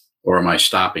 touch? Or am I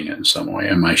stopping it in some way?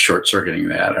 Am I short-circuiting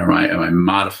that? Am I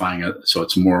modifying it so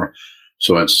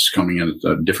it's coming in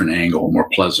at a different angle, more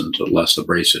pleasant, less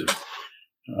abrasive?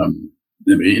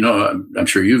 I'm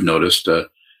sure you've noticed,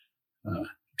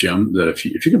 Jim, that if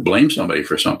you can blame somebody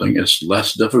for something, it's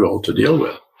less difficult to deal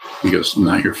with because it's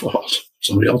not your fault,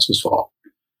 somebody else's fault.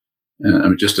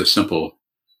 And just a simple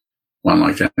one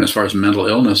like that. And as far as mental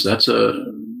illness, that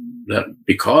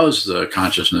because the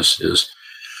consciousness is,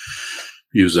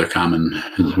 use a common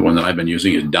one that I've been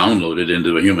using, is downloaded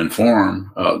into a human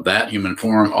form. That human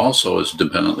form also is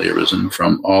dependently arisen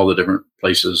from all the different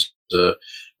places, the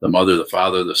mother, the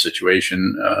father, the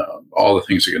situation, all the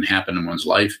things that can happen in one's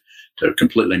life to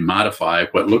completely modify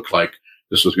what looked like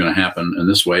this was going to happen in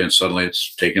this way, and suddenly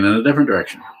it's taken in a different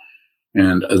direction.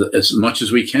 And as much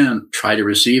as we can, try to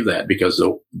receive that, because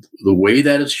the way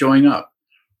that it's showing up,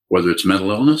 whether it's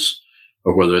mental illness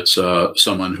or whether it's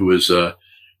someone who is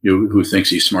who thinks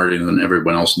he's smarter than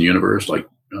everyone else in the universe, like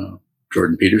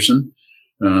Jordan Peterson.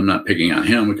 I'm not picking on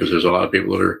him because there's a lot of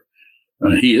people that are.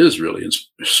 He is really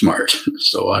smart,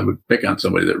 so I would pick on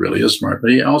somebody that really is smart. But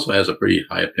he also has a pretty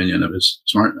high opinion of his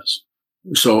smartness.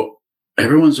 So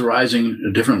everyone's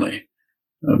arising differently.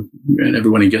 And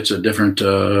everybody gets a different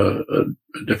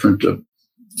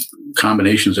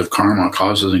combinations of karma,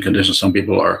 causes and conditions. Some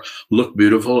people look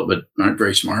beautiful but aren't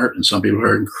very smart, and some people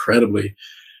are incredibly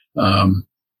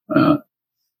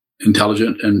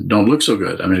intelligent and don't look so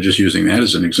good. I mean, just using that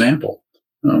as an example.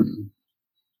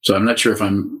 So I'm not sure if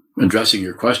I'm addressing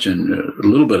your question. A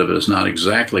little bit of it is not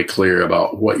exactly clear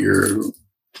about where you're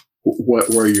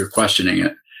questioning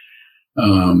it.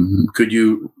 Could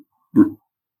you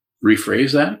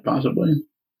rephrase that, possibly?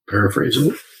 Paraphrase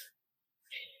it?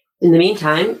 In the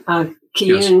meantime,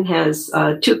 Kiyun has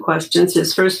two questions.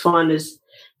 His first one is,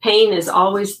 pain is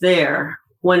always there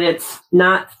when it's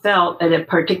not felt at a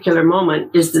particular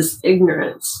moment. Is this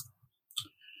ignorance?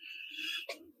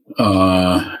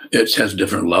 It has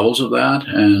different levels of that,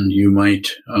 and you might,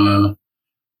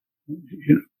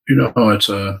 it's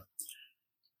a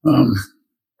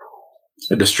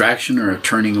distraction or a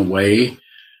turning away.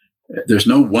 There's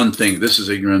no one thing. This is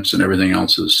ignorance, and everything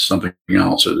else is something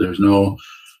else. So there's no.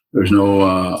 You're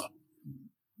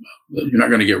not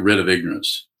going to get rid of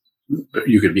ignorance, but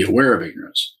you could be aware of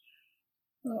ignorance.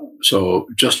 So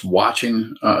just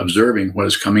watching, observing what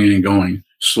is coming and going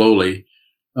slowly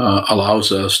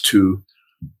allows us to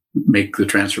make the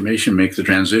transformation, make the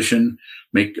transition,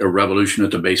 make a revolution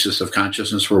at the basis of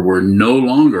consciousness where we're no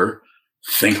longer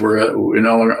think we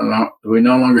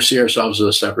no longer see ourselves as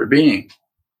a separate being.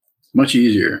 Much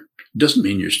easier. Doesn't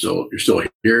mean you're still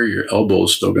here. Your elbow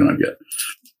is still going to get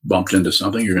bumped into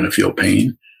something. You're going to feel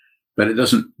pain, but it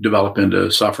doesn't develop into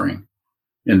suffering,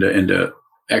 into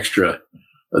extra,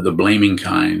 the blaming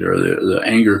kind or the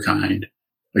anger kind.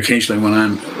 Occasionally, when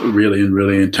I'm really in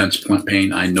really intense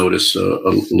pain, I notice a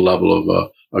level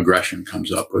of aggression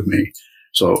comes up with me.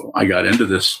 So I got into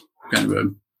this kind of a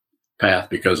path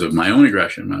because of my own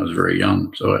aggression when I was very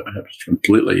young. So I was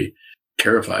completely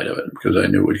terrified of it because I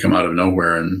knew it would come out of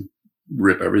nowhere and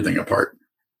rip everything apart,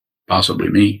 possibly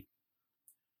me.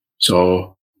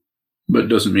 So, but it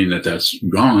doesn't mean that that's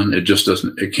gone. It just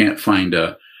doesn't, it can't find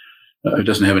it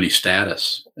doesn't have any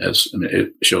status.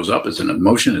 It shows up as an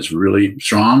emotion. It's really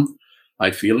strong. I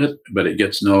feel it, but it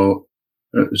gets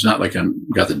it's not like I'm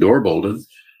got the door bolted.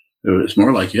 It's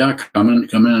more like, yeah, come in,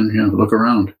 look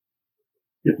around,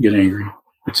 get angry.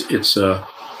 It's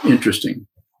interesting.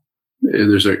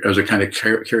 There's a kind of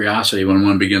curiosity when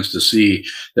one begins to see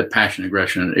that passion,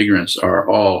 aggression, and ignorance are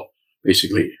all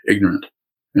basically ignorant.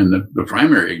 And the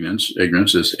primary ignorance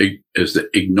is the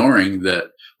ignoring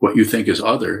that what you think is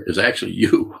other is actually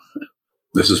you.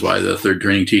 This is why the third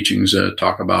training teachings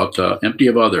talk about empty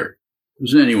of other. There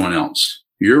isn't anyone else.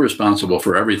 You're responsible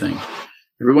for everything.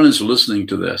 Everyone is listening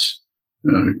to this.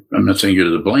 I'm not saying you're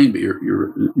to blame, but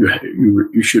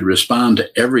you should respond to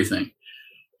everything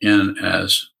in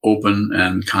as open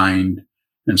and kind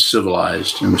and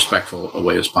civilized and respectful a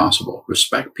way as possible.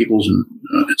 Respect people's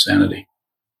insanity.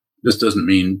 This doesn't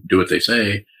mean do what they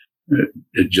say.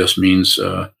 It just means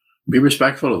be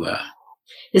respectful of that.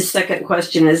 His second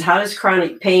question is, how does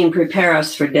chronic pain prepare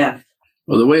us for death?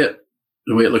 Well, the way it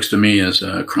looks to me is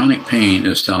chronic pain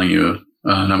is telling you,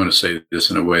 and I'm going to say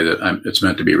this in a way that it's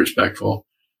meant to be respectful,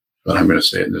 but I'm going to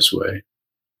say it in this way.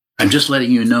 I'm just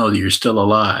letting you know that you're still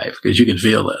alive because you can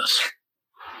feel this.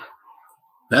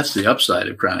 That's the upside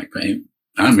of chronic pain.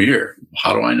 I'm here.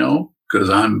 How do I know? Because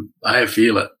I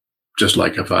feel it. Just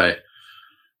like if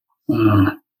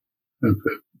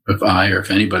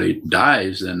anybody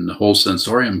dies, then the whole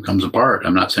sensorium comes apart.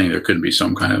 I'm not saying there couldn't be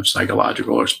some kind of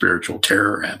psychological or spiritual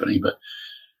terror happening, but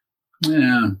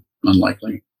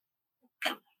unlikely.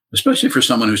 Especially for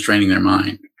someone who's training their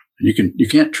mind. You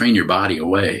can't train your body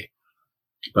away,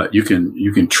 but you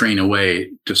can train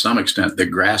away to some extent the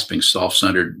grasping,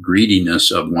 self-centered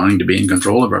greediness of wanting to be in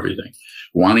control of everything,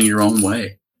 wanting your own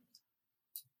way.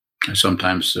 I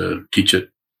sometimes teach it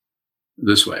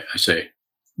this way. I say,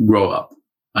 grow up.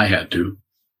 I had to,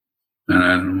 and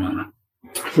I don't want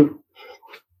to.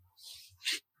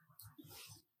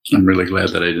 I'm really glad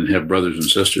that I didn't have brothers and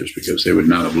sisters because they would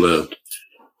not have lived.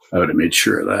 I would have made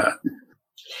sure of that.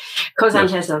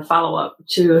 Kozan has a follow-up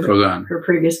to her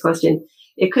previous question.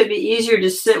 It could be easier to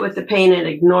sit with the pain and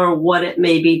ignore what it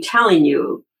may be telling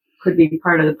you. Could be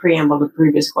part of the preamble to the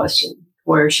previous question,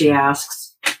 where she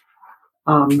asks,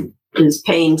 is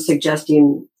pain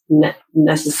suggesting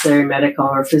necessary medical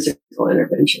or physical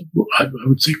intervention? Well, I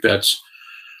would think that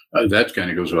kind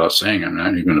of goes without saying. I'm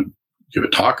not even going to give a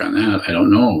talk on that. I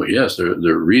don't know. But yes, the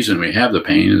reason we have the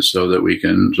pain is so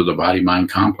that so the body-mind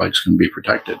complex can be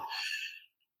protected.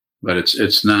 But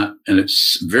it's not, and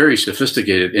it's very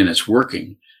sophisticated in its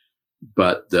working.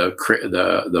 But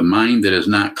the mind that is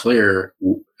not clear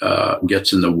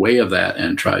gets in the way of that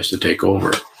and tries to take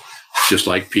over. Just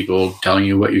like people telling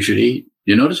you what you should eat.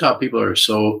 You notice how people are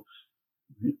so,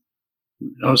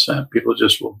 notice that? People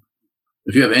just will,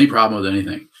 if you have any problem with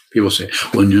anything, people say,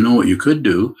 well, you know what you could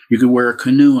do? You could wear a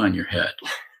canoe on your head.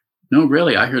 No,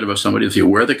 really, I heard about somebody, if you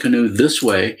wear the canoe this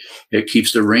way, it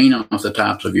keeps the rain off the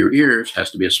tops of your ears. Has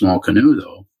to be a small canoe,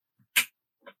 though.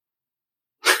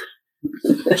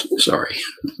 Sorry.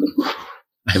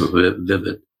 I have a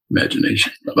vivid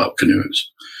imagination about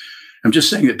canoes. I'm just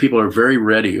saying that people are very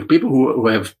ready. People who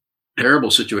have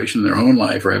terrible situation in their own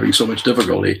life are having so much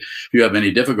difficulty. If you have any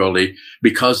difficulty,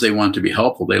 because they want to be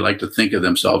helpful, they like to think of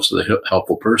themselves as a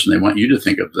helpful person. They want you to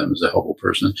think of them as a helpful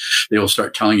person. They will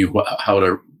start telling you how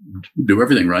to do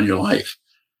everything, run your life,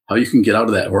 how you can get out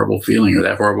of that horrible feeling or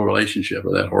that horrible relationship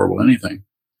or that horrible anything.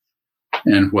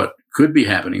 And what could be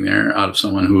happening there out of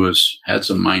someone who has had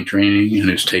some mind training and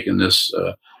who's taken this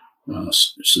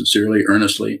sincerely,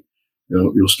 earnestly,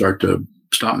 you'll start to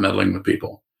stop meddling with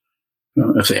people.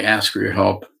 If they ask for your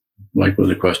help, like with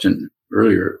the question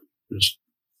earlier, if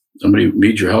somebody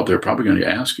needs your help, they're probably going to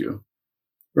ask you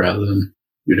rather than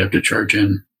you'd have to charge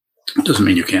in. It doesn't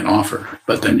mean you can't offer,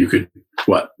 but then you could,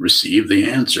 receive the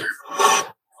answer.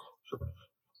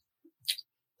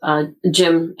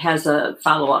 Jim has a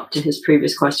follow-up to his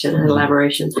previous question, an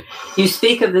elaboration. You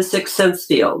speak of the six sense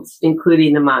fields,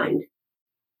 including the mind.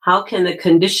 How can the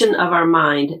condition of our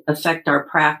mind affect our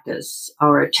practice,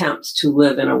 our attempts to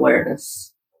live in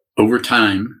awareness? Over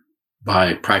time,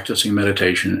 by practicing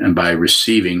meditation and by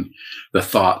receiving the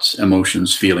thoughts,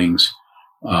 emotions, feelings,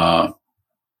 all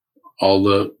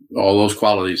those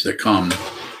qualities that come,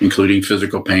 including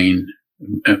physical pain,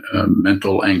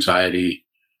 mental anxiety,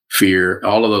 fear,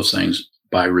 all of those things,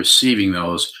 by receiving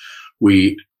those,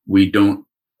 we don't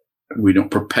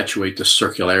perpetuate the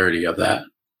circularity of that,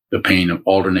 the pain of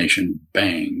alternation,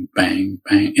 bang, bang,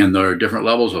 bang. And there are different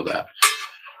levels of that.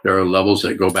 There are levels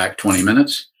that go back 20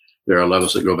 minutes. There are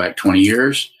levels that go back 20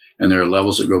 years. And there are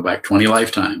levels that go back 20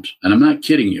 lifetimes. And I'm not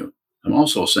kidding you. I'm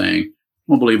also saying,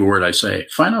 don't believe a word I say.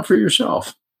 Find out for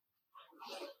yourself.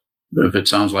 If it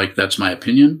sounds like that's my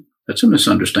opinion, that's a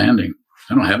misunderstanding.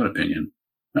 I don't have an opinion.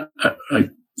 I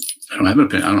don't have an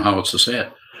opinion. I don't know how else to say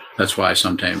it. That's why I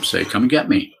sometimes say, come and get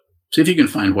me. See if you can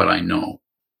find what I know.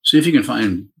 See if you can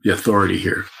find the authority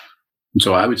here. And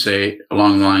so I would say,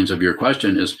 along the lines of your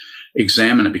question, is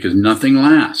examine it, because nothing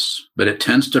lasts, but it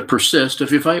tends to persist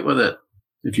if you fight with it.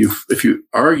 If you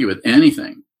argue with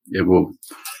anything,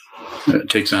 it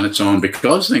takes on its own,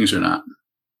 because things are not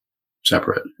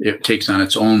separate. It takes on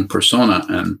its own persona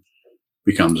and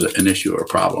becomes an issue or a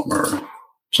problem or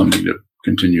something to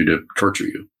continue to torture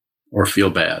you or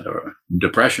feel bad. Or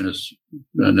depression is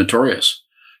notorious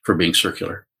for being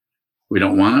circular. We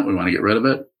don't want it. We want to get rid of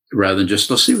it, rather than just,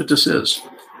 let's see what this is.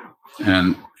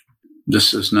 And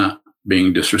this is not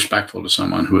being disrespectful to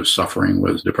someone who is suffering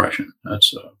with depression.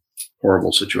 That's a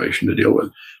horrible situation to deal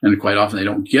with. And quite often they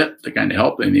don't get the kind of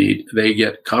help they need. They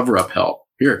get cover-up help.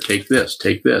 Here, take this,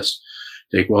 take this.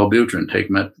 Take Wellbutrin, take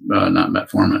not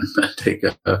metformin, take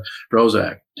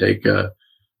Prozac, take,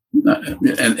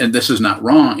 and this is not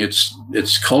wrong.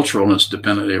 It's cultural and it's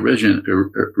dependently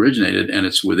originated, and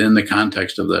it's within the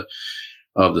context of the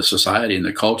society and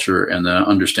the culture and the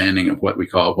understanding of what we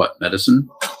call medicine,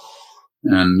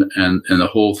 and the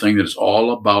whole thing that is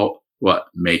all about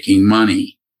making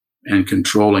money and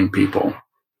controlling people.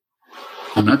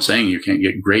 I'm not saying you can't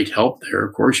get great help there.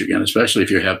 Of course you can, especially if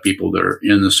you have people that are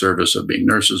in the service of being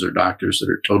nurses or doctors that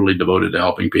are totally devoted to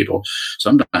helping people.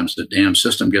 Sometimes the damn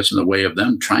system gets in the way of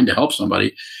them trying to help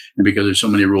somebody. And because there's so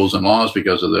many rules and laws,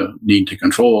 because of the need to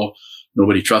control,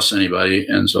 nobody trusts anybody.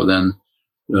 And so then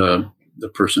the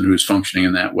person who's functioning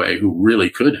in that way, who really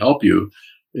could help you,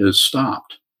 is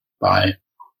stopped by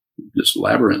this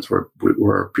labyrinth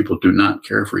where people do not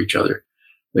care for each other.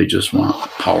 They just want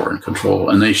power and control,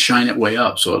 and they shine it way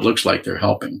up so it looks like they're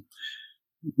helping.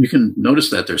 You can notice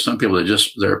that there's some people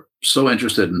that they're so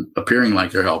interested in appearing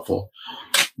like they're helpful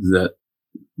that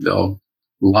they'll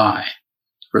lie.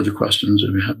 Further questions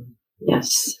if you have?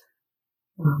 Yes.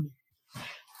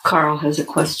 Carl has a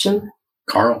question.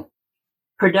 Carl.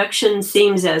 Production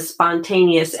seems as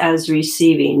spontaneous as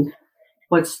receiving.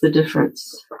 What's the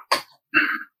difference?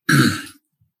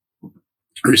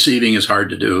 Receiving is hard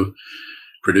to do.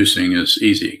 Producing is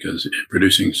easy, because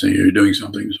producing, so you're doing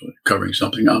something, so covering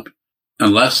something up.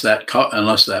 Unless that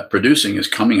producing is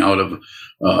coming out of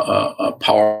a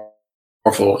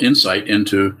powerful insight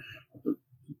into,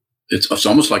 it's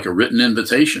almost like a written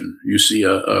invitation. You see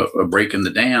a break in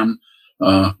the dam,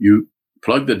 you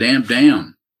plug the damn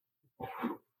dam.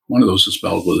 One of those is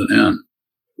spelled with an N.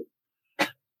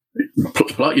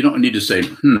 You don't need to say,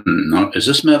 now, is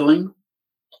this meddling?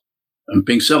 I'm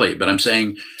being silly, but I'm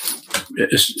saying,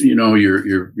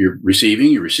 you're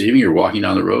receiving, you're walking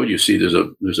down the road, you see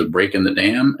there's a break in the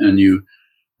dam, and you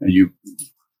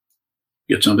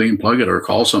get something and plug it, or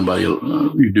call somebody,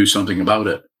 you do something about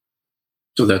it.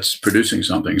 So that's producing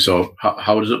something. So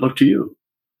how does it look to you?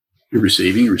 You're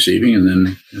receiving, and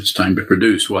then it's time to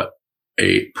produce what?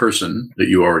 A person that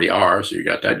you already are. So you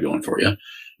got that going for you.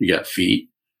 You got feet,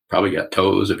 probably got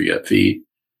toes if you got feet.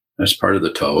 That's part of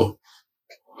the toe,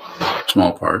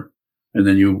 small part. And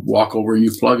then you walk over and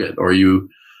you plug it, or you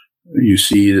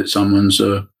see that someone's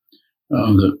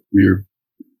your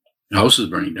house is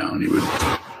burning down.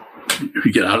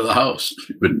 You get out of the house.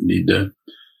 You wouldn't need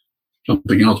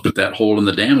something else. But that hole in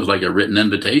the dam is like a written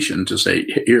invitation to say,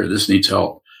 here, this needs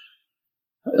help.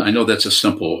 I know that's a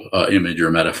simple image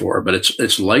or metaphor, but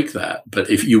it's like that. But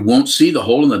if you won't see the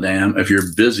hole in the dam, if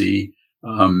you're busy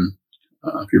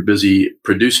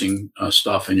producing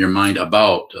stuff in your mind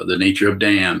about the nature of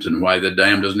dams and why the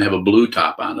dam doesn't have a blue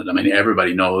top on it. I mean,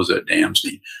 everybody knows that dams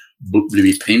need to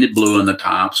be painted blue on the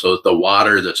top so that the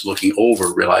water that's looking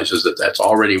over realizes that that's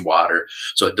already water.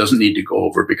 So it doesn't need to go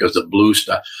over because the blue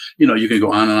stuff, you can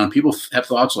go on and on. People have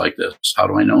thoughts like this. How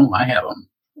do I know? I have them.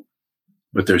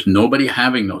 But there's nobody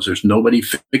having those. There's nobody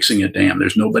fixing a dam.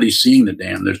 There's nobody seeing the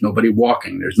dam. There's nobody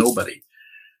walking. There's nobody.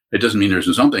 It doesn't mean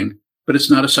there's something, but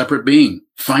it's not a separate being.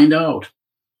 Find out.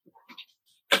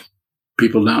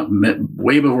 People now,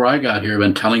 way before I got here, have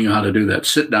been telling you how to do that.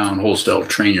 Sit down, hold still,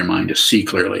 train your mind to see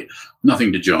clearly.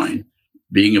 Nothing to join.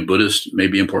 Being a Buddhist may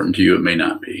be important to you. It may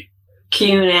not be.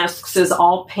 Kyun asks, is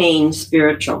all pain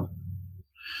spiritual?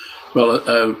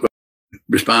 Well,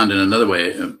 respond in another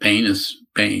way. Pain is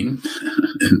pain.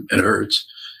 It hurts.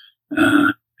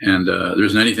 And there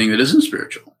isn't anything that isn't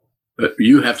spiritual. But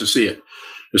you have to see it.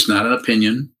 It's not an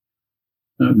opinion,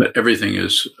 but everything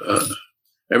is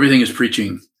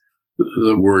preaching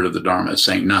the word of the Dharma. It's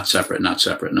saying not separate, not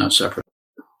separate, not separate.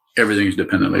 Everything is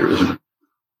dependently arisen.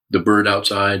 The bird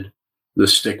outside, the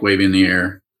stick waving in the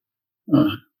air,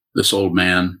 this old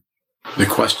man. The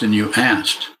question you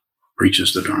asked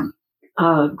preaches the Dharma.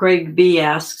 Greg B.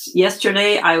 asks,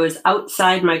 yesterday I was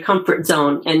outside my comfort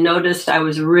zone and noticed I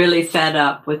was really fed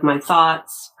up with my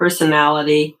thoughts,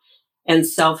 personality, and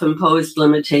self-imposed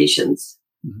limitations.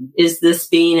 Mm-hmm. Is this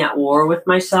being at war with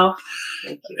myself?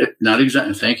 Thank you. Not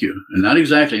exactly. Thank you. And not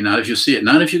exactly. Not if you see it.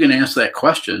 Not if you can ask that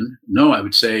question. No, I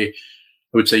would say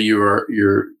you're.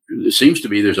 It seems to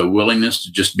be there's a willingness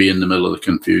to just be in the middle of the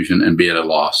confusion and be at a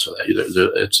loss for that.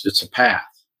 It's a path.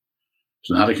 It's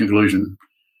not a conclusion,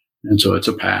 and so it's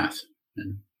a path,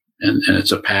 and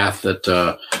it's a path that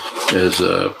is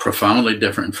profoundly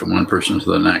different from one person to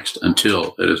the next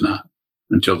until it is not.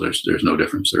 Until there's no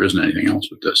difference. There isn't anything else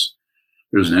but this.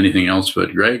 There isn't anything else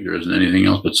but Greg. There isn't anything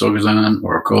else but Sogazan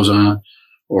or Kozan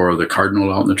or the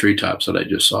cardinal out in the treetops that I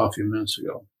just saw a few minutes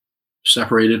ago.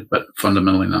 Separated, but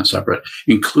fundamentally not separate,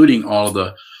 including all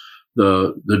the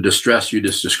distress you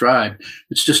just described.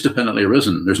 It's just dependently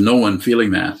arisen. There's no one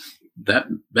feeling that. That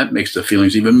makes the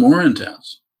feelings even more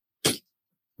intense.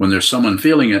 When there's someone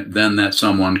feeling it, then that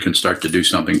someone can start to do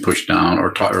something, push down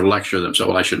or lecture themselves.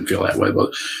 Well, I shouldn't feel that way. Well,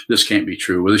 this can't be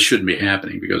true. Well, this shouldn't be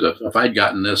happening because if I'd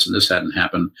gotten this and this hadn't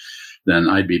happened, then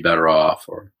I'd be better off.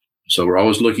 So we're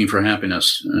always looking for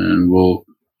happiness, and we'll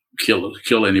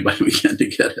kill anybody we can to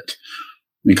get it,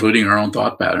 including our own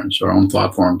thought patterns, our own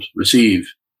thought forms. Receive,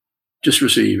 just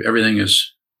receive. Everything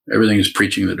is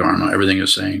preaching the Dharma. Everything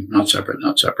is saying not separate,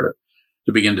 not separate.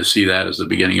 To begin to see that as the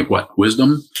beginning of what?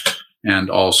 Wisdom.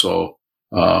 And also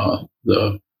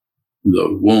the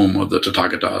womb of the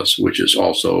Tathagatas, which is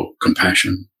also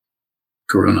compassion,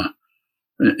 karuna,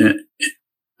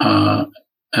 an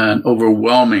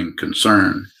overwhelming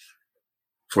concern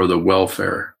for the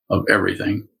welfare of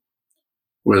everything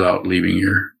without leaving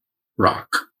your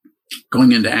rock.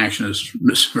 Going into action is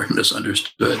very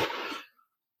misunderstood.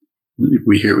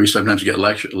 We sometimes get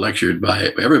lectured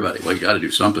by everybody. Well, you got to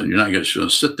do something. You're not going to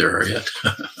sit there, are you?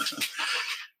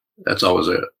 That's always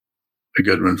a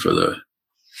good one for the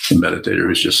meditator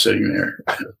who's just sitting there.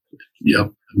 Yep,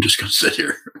 I'm just going to sit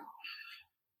here.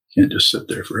 Can't just sit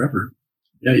there forever.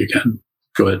 Yeah, you can.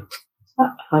 Go ahead.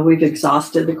 We've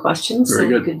exhausted the questions. Very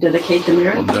good. We could dedicate the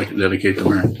merit. We'll dedicate the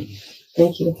merit.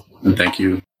 Thank you. And thank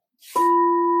you.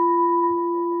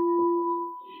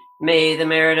 May the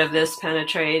merit of this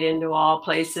penetrate into all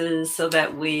places so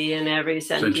that we and every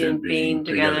sentient being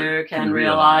together can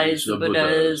realize the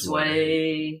Buddha's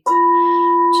way.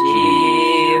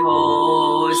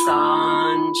 Ji-ho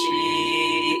san chi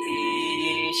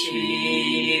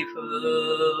shi-fu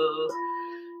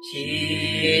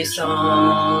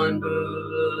Shi-san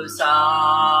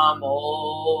bu-sa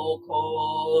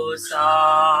mo-ko-sa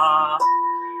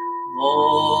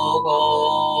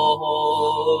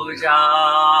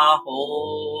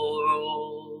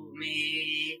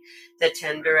Mo-go-ja-ho-mi. The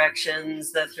 10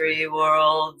 directions, the 3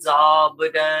 worlds, all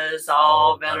Buddhas,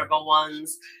 all venerable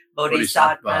ones,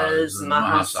 Bodhisattvas,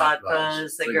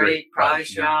 Mahasattvas, the great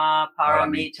Prajna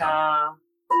Paramita.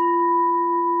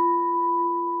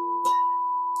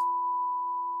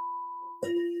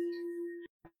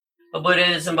 O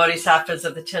Buddhas and Bodhisattvas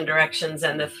of the 10 directions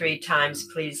and the 3 times,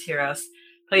 please hear us.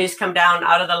 Please come down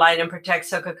out of the light and protect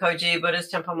Sokokoji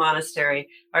Buddhist Temple Monastery,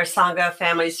 our Sangha,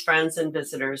 families, friends, and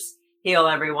visitors. Heal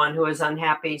everyone who is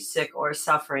unhappy, sick, or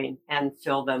suffering, and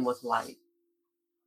fill them with light.